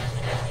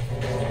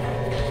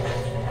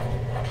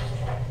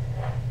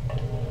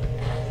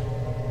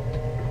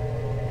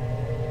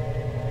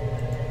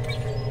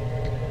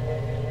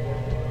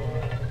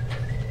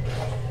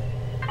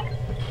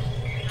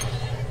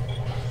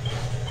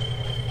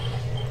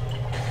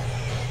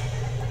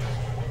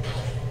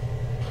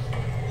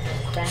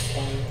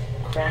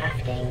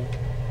 Crafting.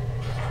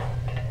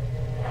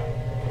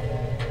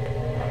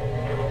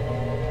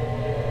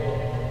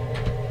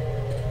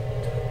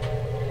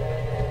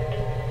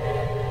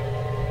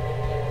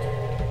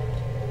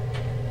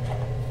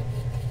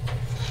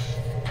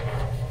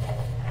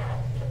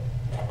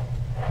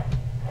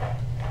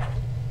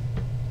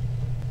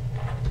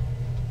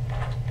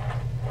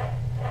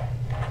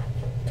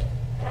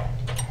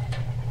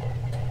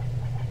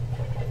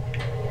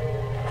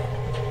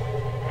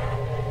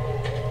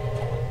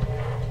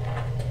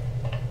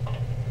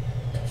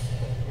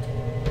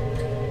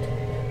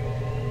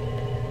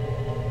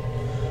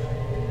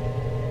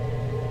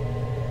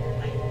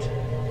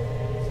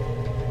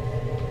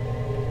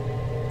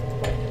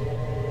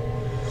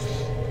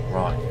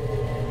 Right.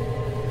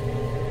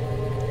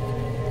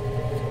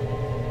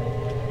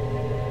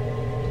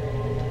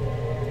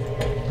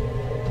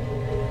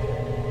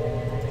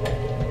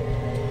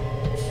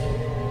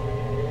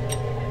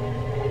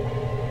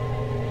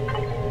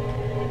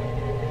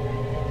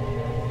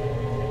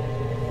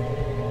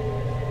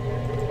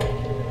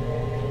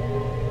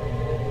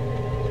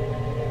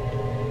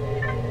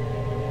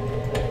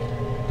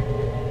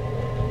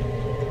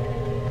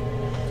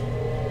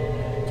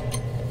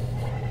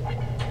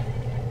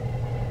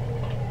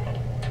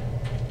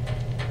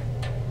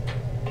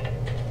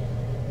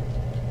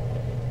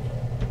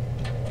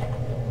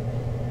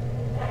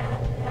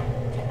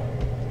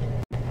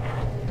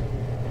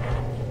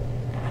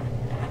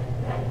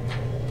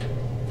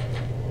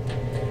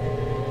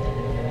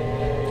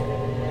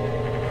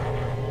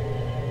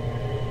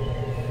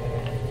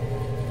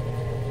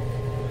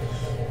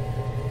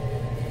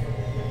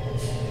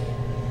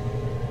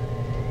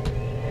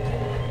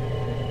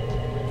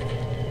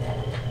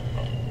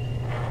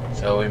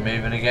 So are we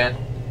moving again?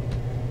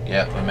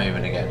 Yeah, we're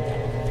moving again.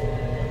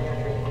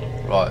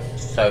 Right,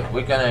 so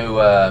we're going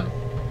to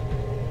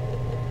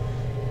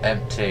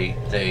empty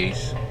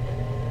these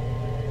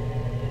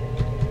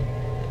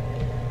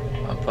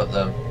and put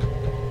them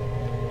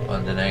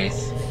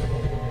underneath.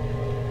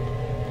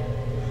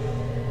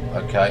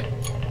 Okay.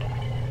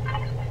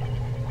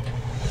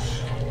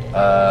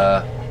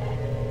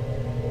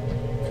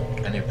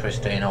 Any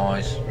pristine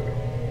eyes?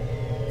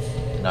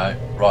 No.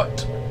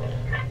 Right.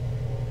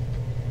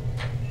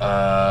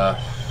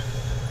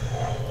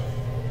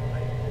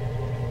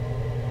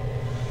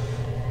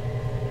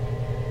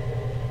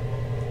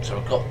 So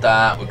we've got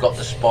that, we've got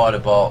the spider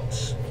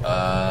bots.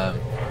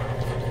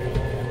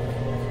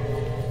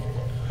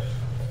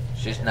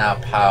 She's now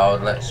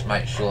powered. Let's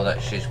make sure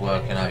that she's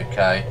working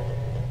okay.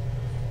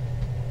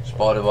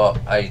 Spider bot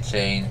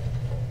 18.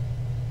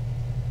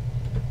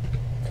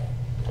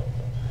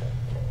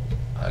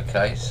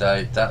 Okay,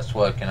 so that's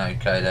working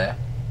okay there.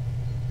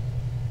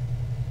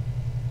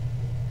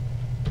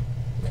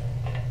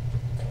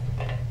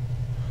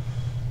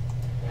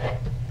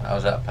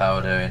 How's that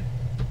power doing?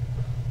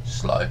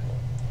 Slow.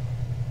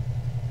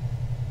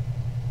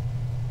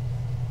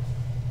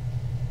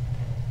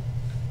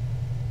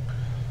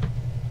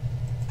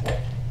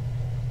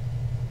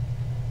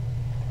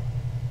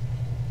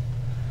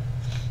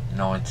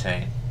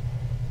 $19.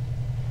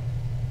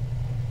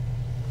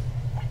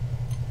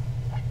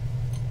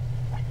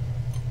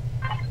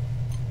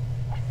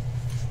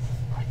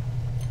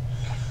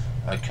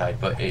 Okay,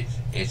 but it's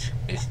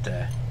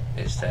there.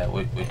 It's there.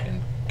 We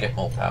can get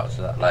more power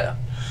to that later.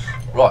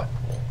 Right.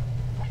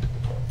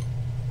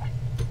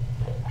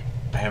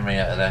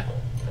 Henrietta there.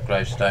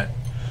 Gravestone.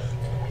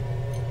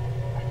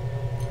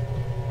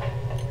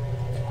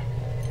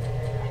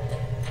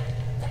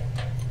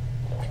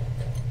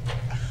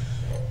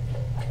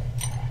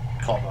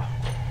 Copper.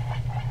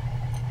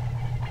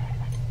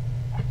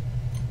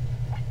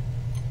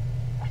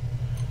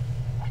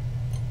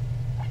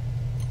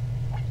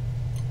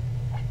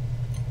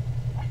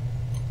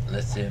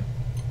 Lithium.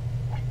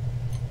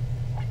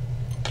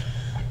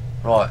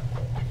 Right.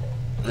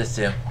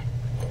 Lithium.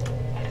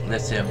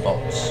 Lithium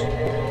box.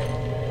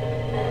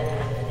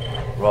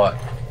 Right.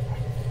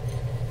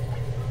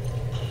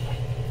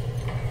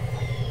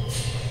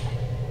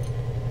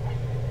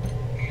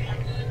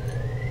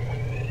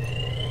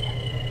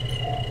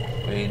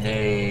 We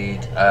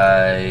need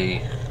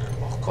a...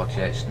 Oh god,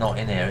 yeah, it's not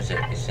in here, is it?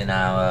 It's in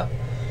our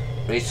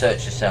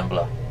research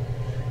assembler.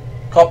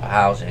 Copper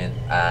housing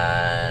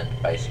and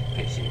basic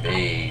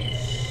PCBs.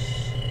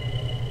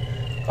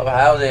 Copper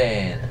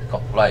housing,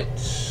 copper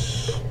plates.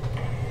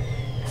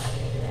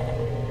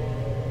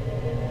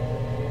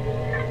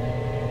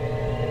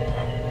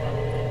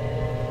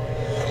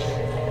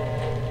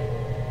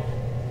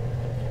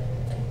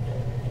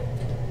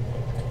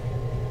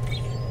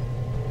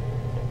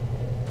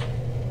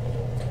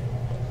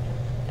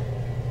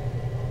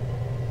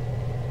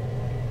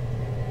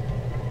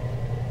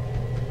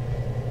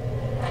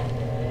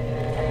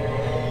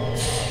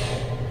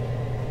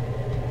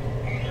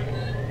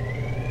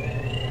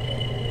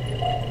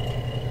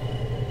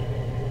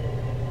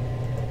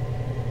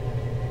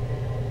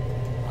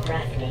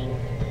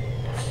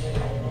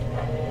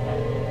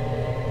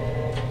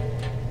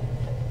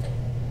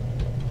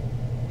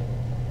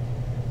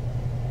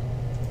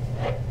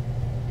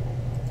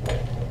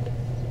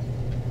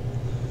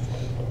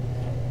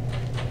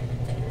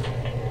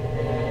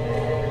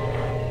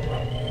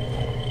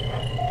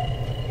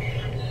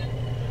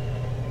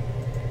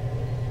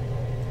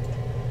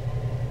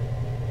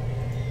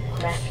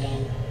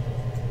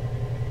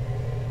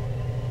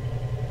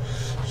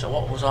 So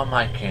what was I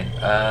making?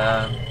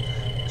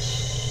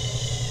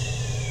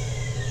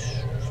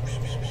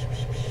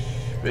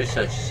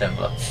 Research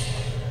assembler.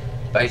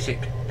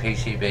 Basic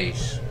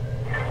PCBs.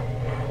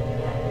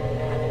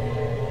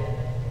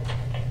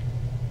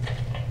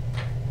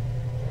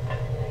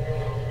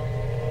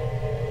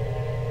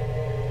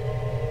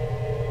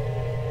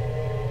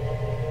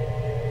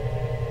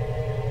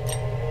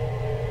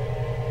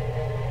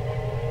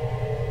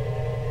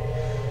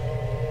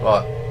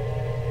 Right.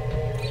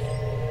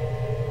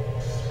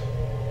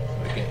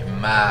 We're getting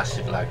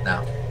massive lag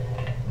now.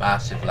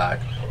 Massive lag.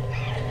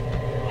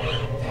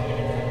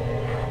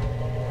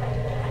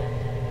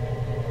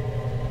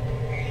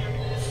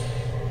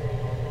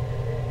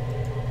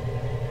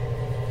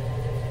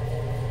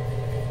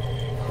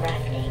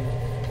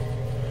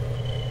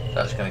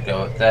 That's going to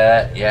go up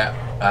there, yeah,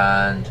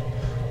 and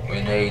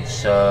we need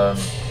some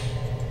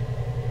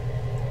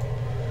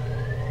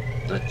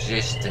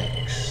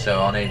logistics.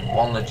 So I need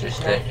one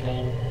logistic,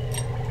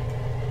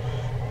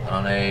 and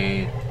I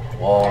need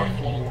 1,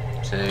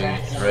 2,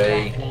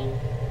 3.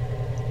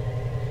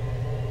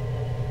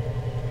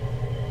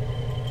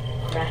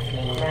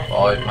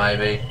 Five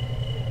maybe.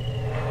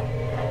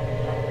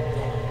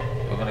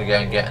 We're going to go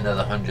and get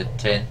another 100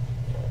 tin.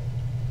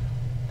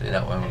 Do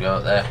that when we go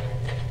up there.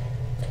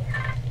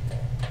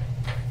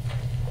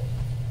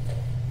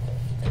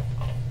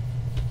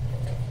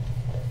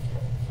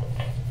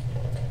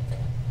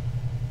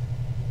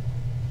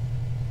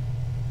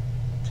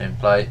 Tin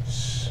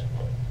plates.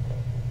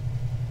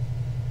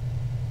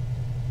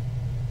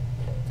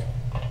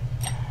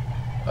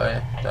 Oh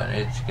yeah, don't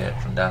need to get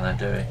it from down there,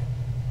 do we?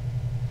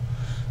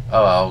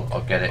 Oh,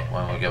 I'll get it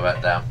when we go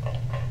back down.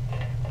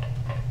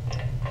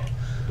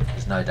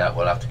 There's no doubt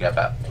we'll have to go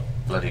back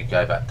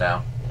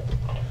down.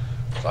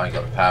 So I ain't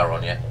got the power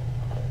on yet.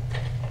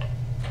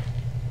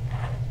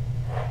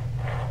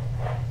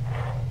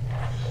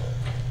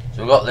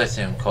 So we've got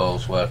lithium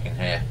coils working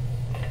here.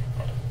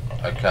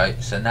 Okay,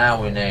 so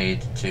now we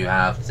need to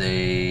have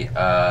the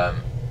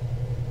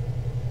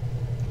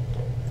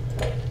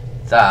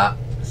that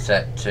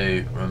set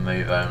to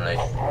remove only.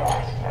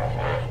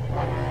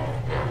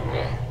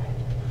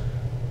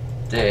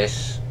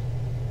 This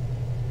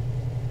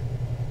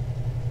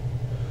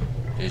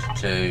is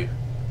to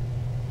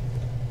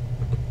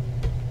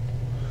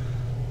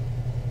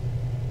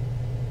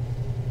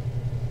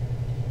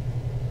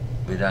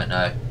we don't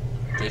know.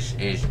 This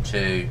is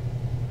to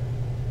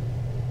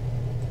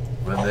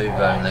remove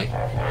only. I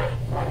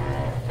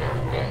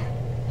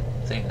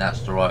think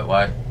that's the right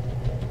way.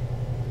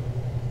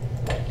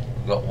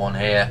 We've got one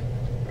here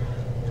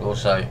to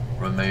also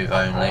remove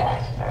only.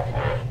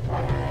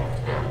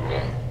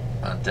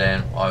 And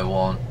then I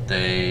want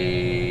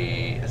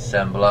the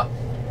assembler.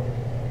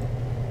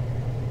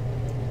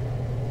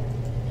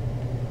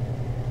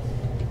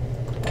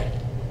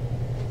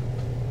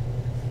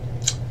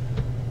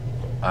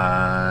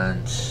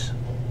 And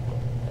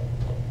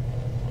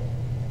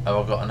have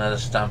I got another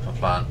stamper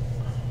plant?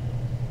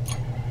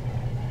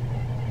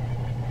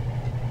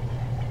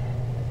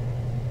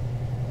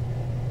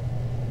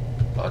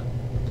 I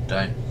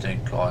don't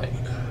think I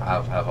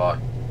have I?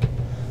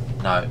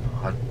 No,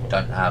 I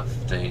don't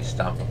have the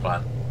stamper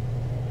plant.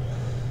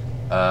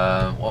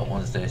 What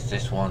one's this?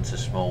 This one's a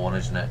small one,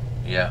 isn't it?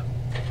 Yeah.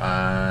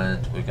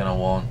 And we're gonna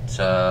want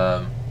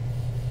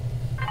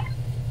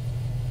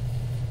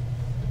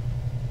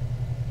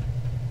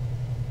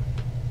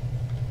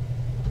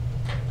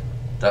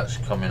that's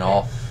coming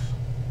off.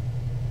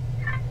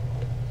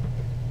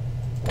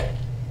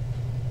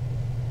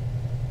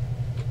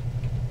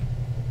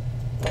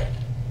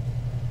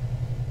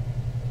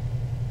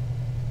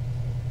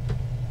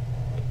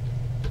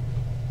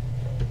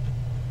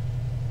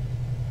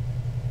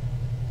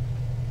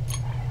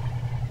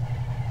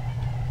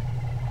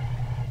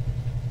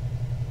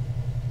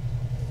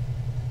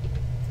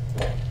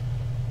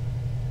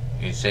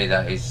 see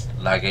that is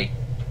laggy.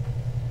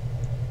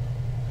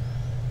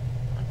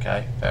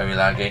 Okay, very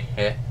laggy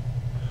here.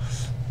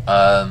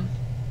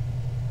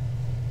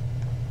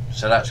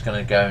 So that's going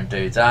to go and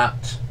do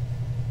that.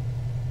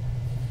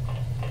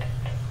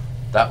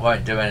 That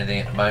won't do anything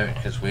at the moment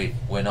because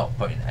we're not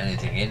putting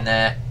anything in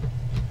there.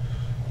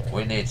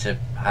 We need to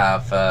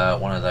have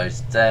one of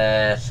those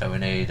there, so we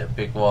need a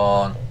big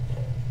one.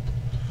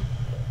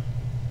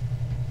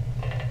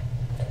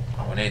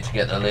 We need to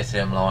get the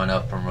lithium line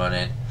up and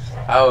running.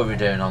 How are we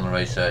doing on the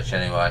research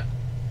anyway?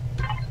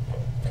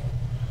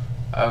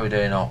 How are we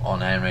doing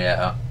on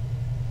Henrietta?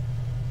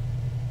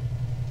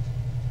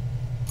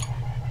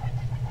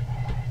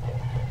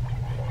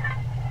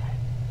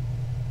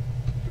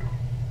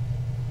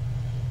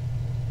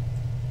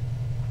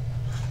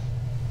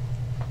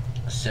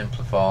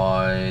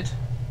 Simplified.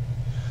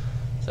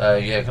 So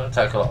yeah, going to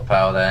take a lot of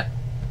power there.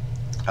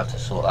 Have to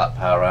sort that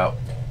power out.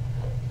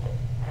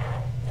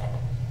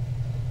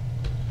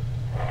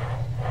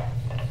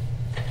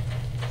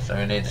 So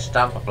we need a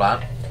stamper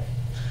plant,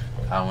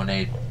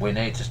 and we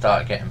need to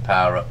start getting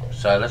power up.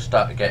 So let's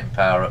start getting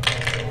power up.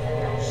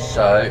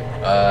 So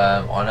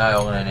I know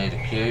I'm going to need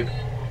a cube.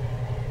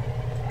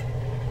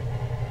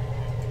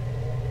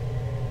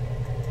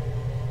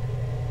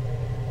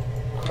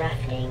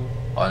 Crafting.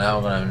 I know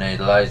I'm going to need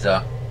a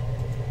laser.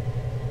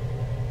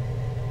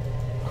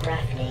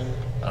 Crafting.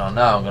 And I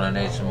know I'm going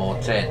to need some more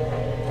tin.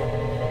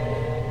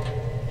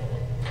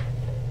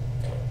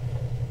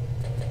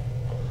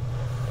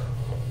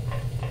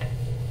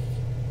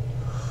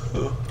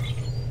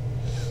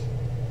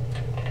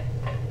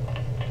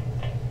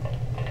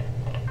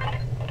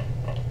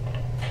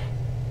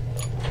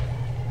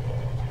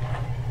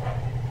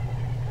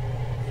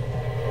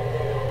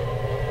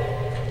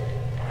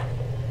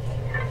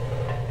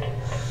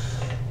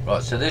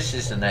 Right, so this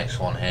is the next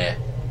one here,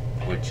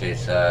 which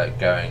is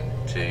going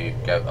to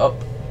go up.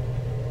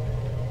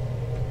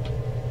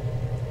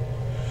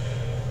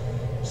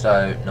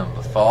 So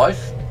number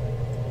 5,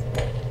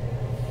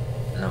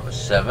 number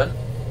 7,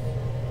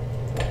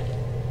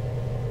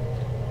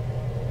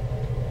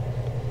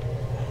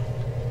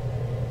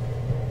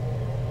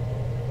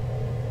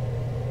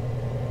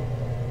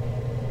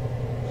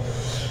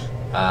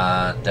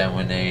 and then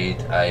we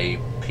need a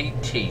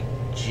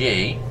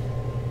PTG.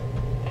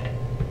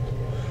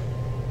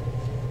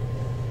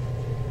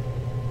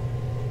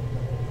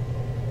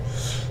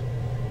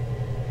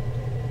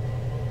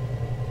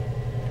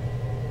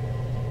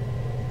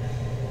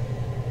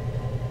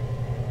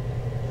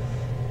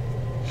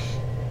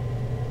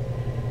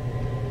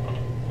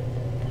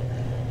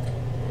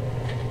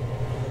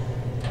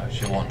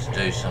 Want to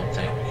do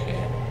something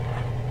here.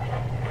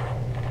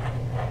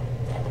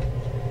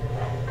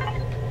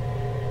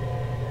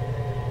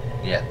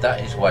 Yeah,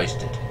 that is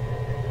wasted.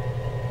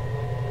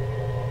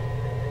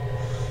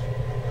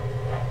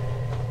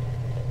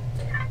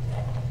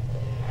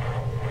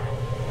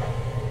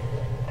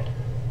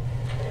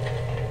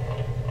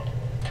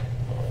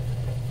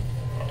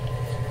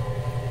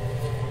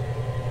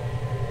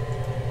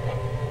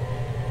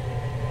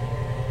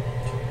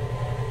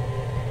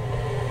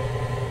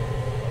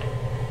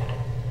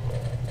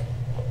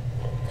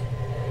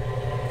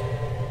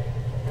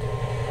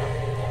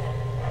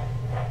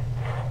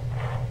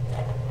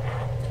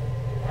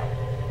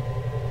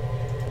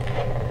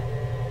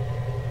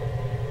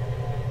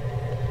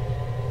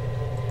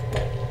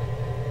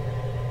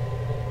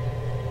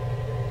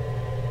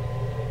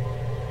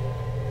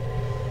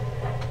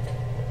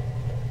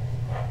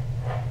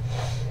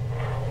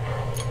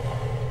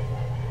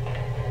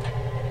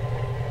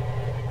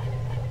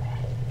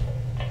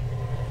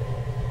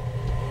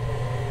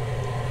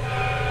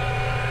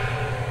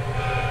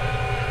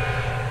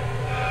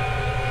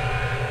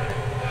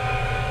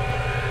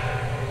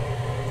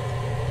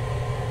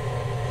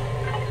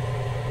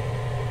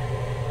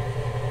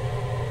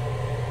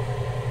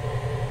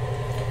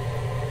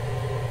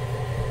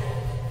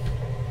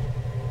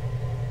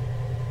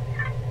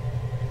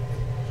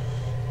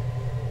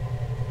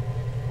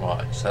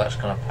 Right, so that's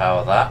going to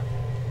power that.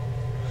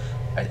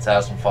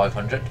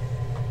 8,500.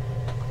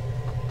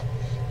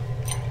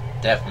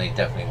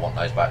 Definitely want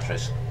those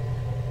batteries.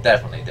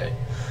 Definitely do.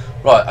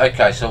 Right,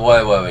 okay, so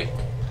where were we?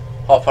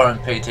 Hopper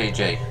and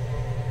PTG.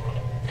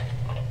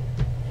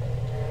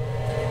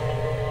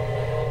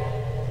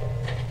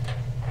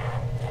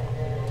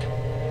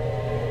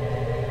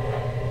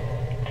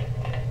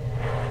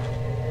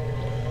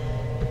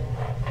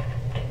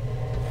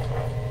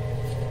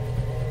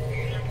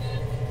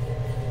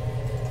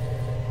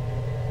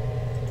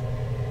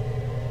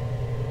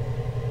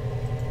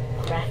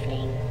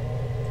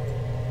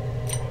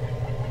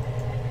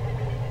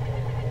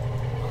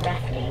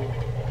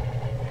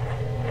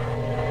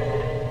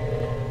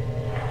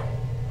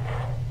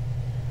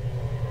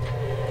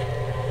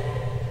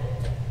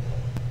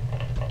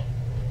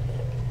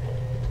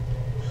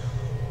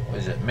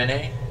 Is it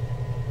mini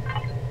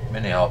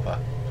hopper?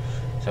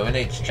 So we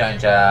need to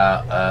change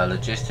our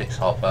logistics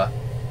hopper.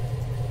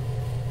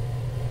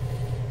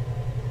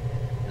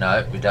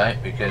 No, we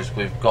don't, because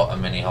we've got a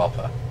mini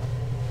hopper.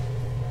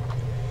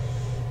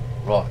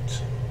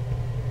 Right.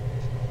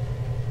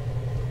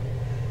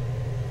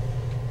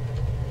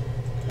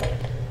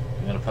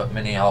 I'm going to put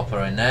mini hopper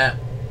in there.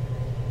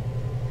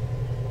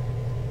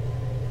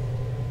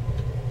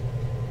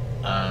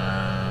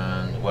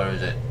 And where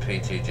is it?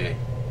 PTG.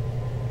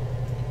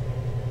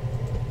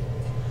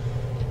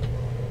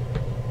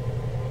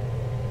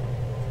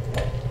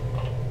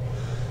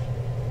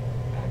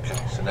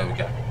 Okay, so there we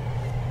go.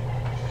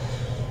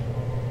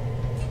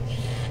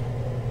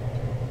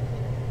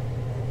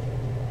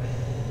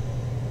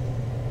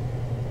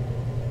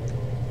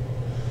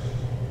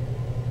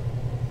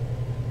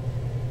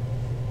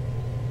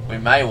 We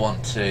may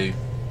want to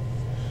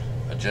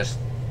adjust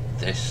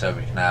this so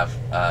we can have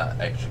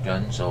extra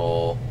guns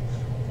or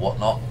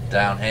whatnot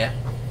down here.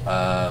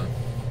 I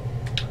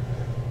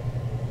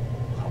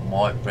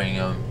might bring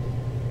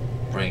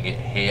it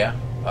here,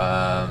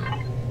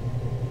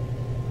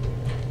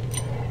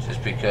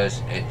 just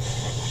because it's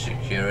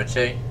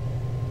security.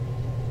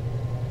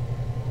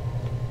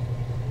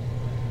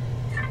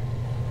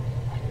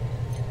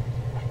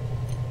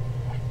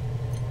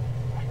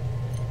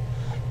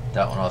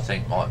 That one I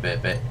think might be a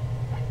bit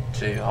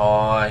too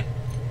high.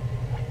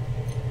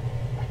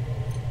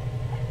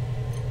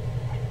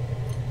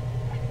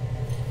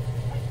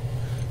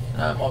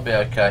 No, it might be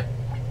okay.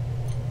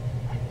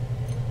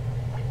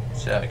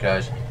 See how it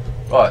goes.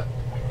 Right,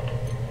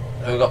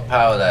 we've got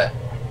power there.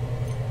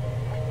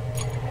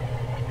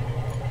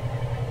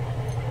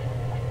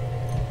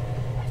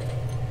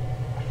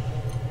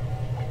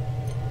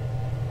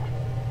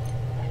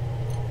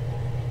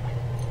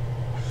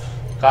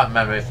 Can't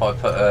remember if I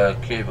put a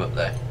cube up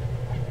there.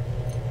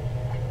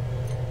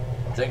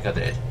 I think I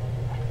did.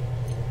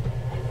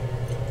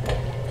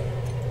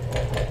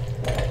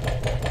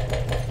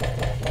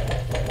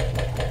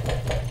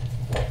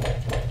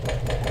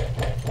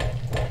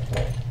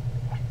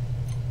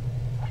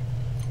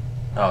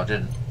 No, I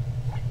didn't.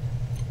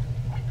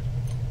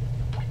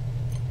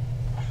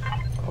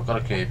 Have I got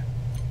a cube?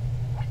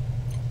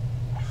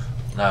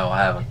 No, I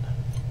haven't.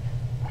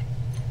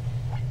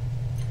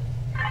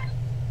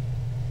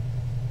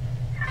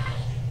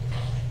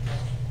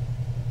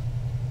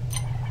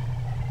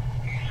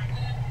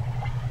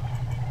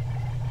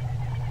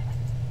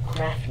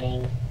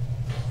 Raffling.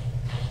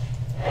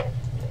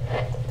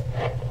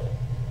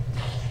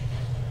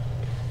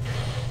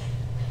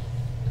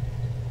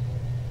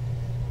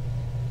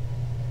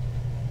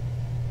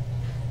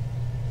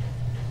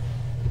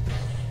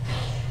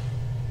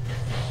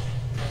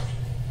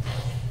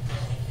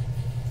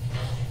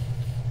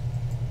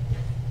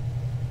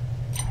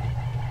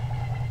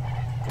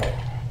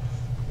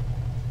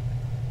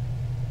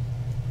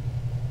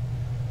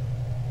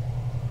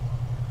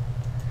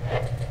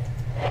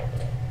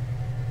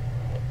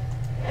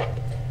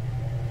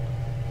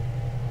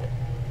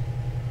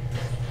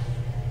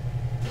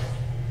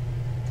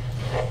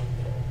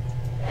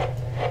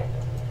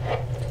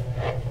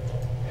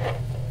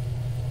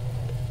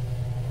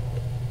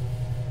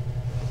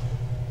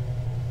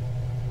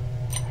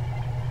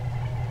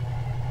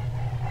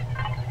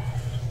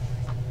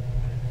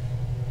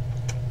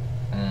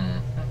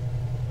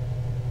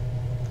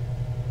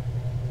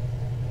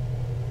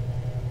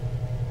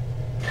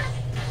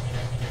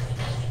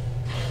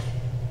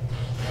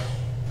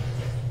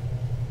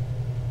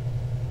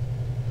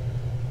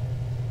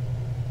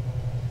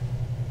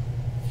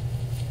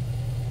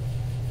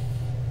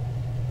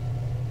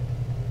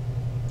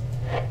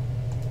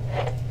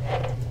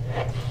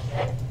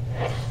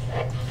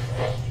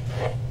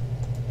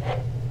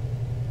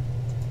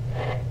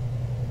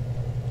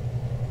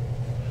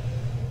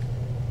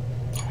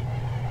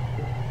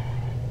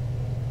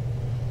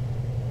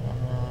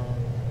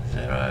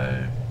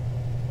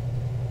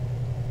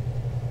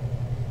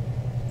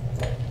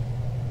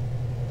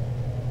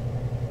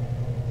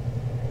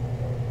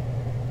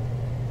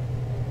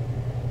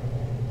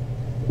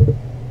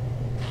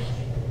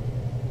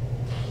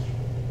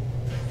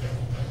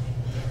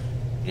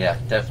 Yeah,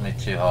 definitely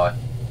too high.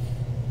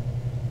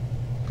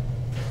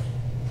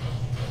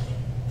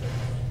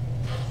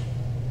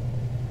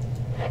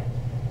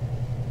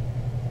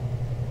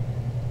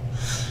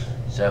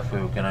 So if we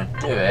were going to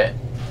do it,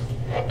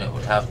 it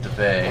would have to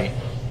be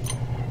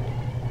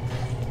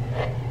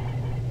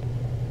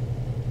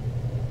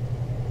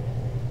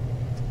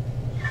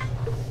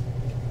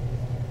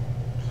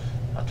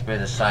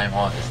the same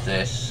height as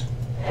this.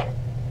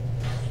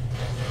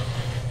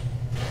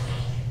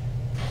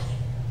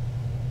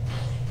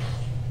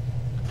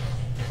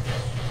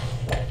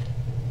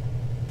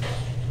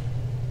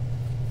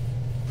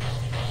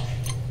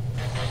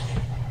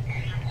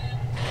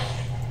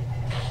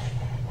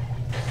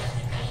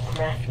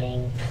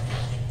 Raffling.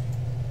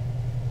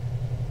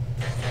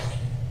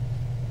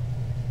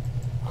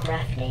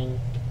 Raffling.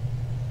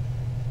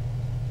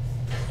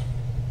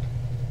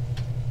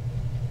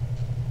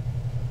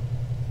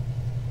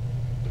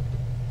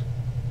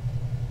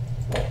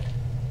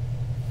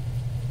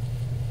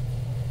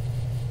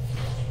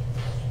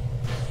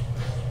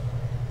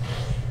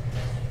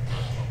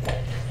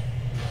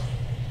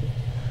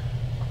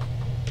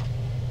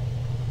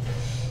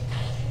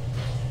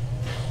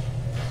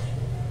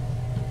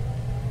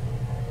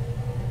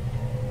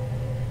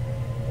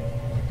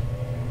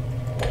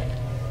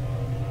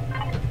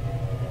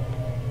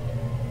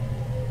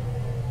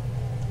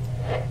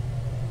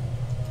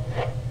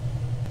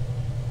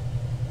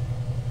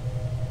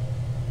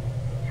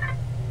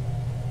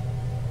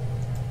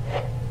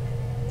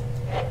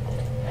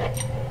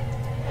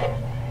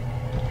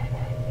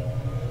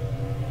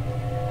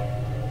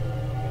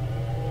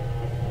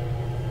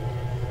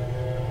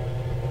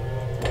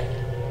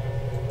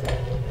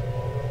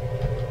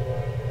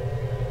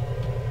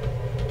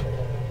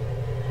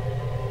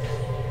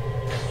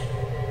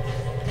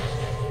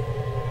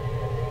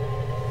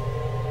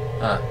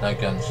 Ah, no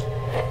guns.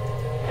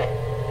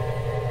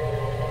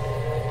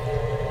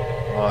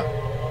 Right.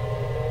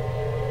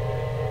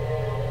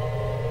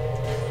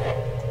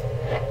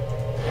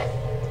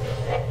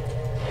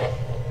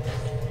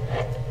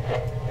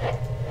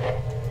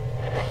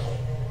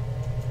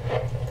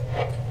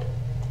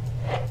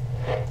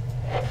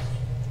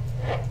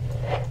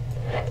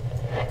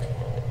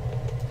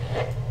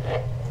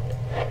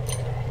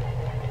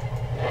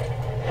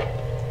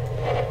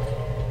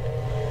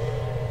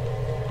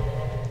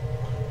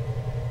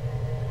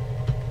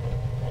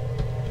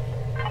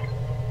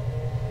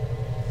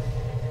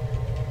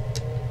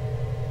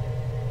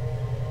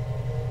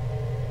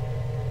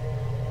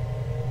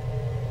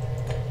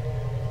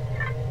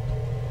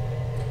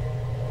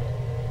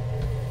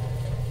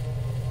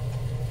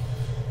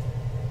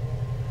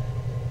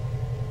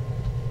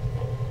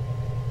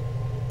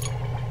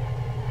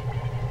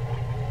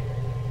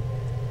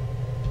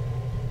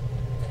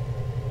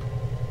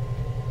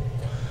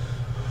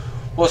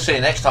 We'll see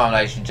you next time,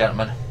 ladies and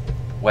gentlemen,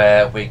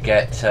 where we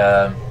get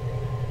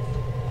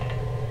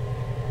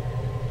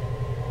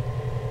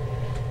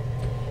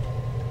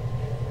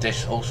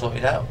this all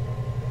sorted out.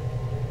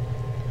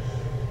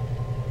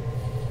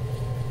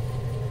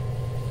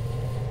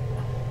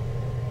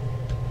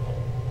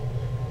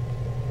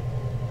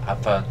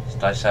 Have fun,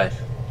 stay safe.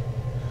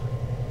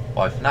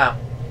 Bye for now.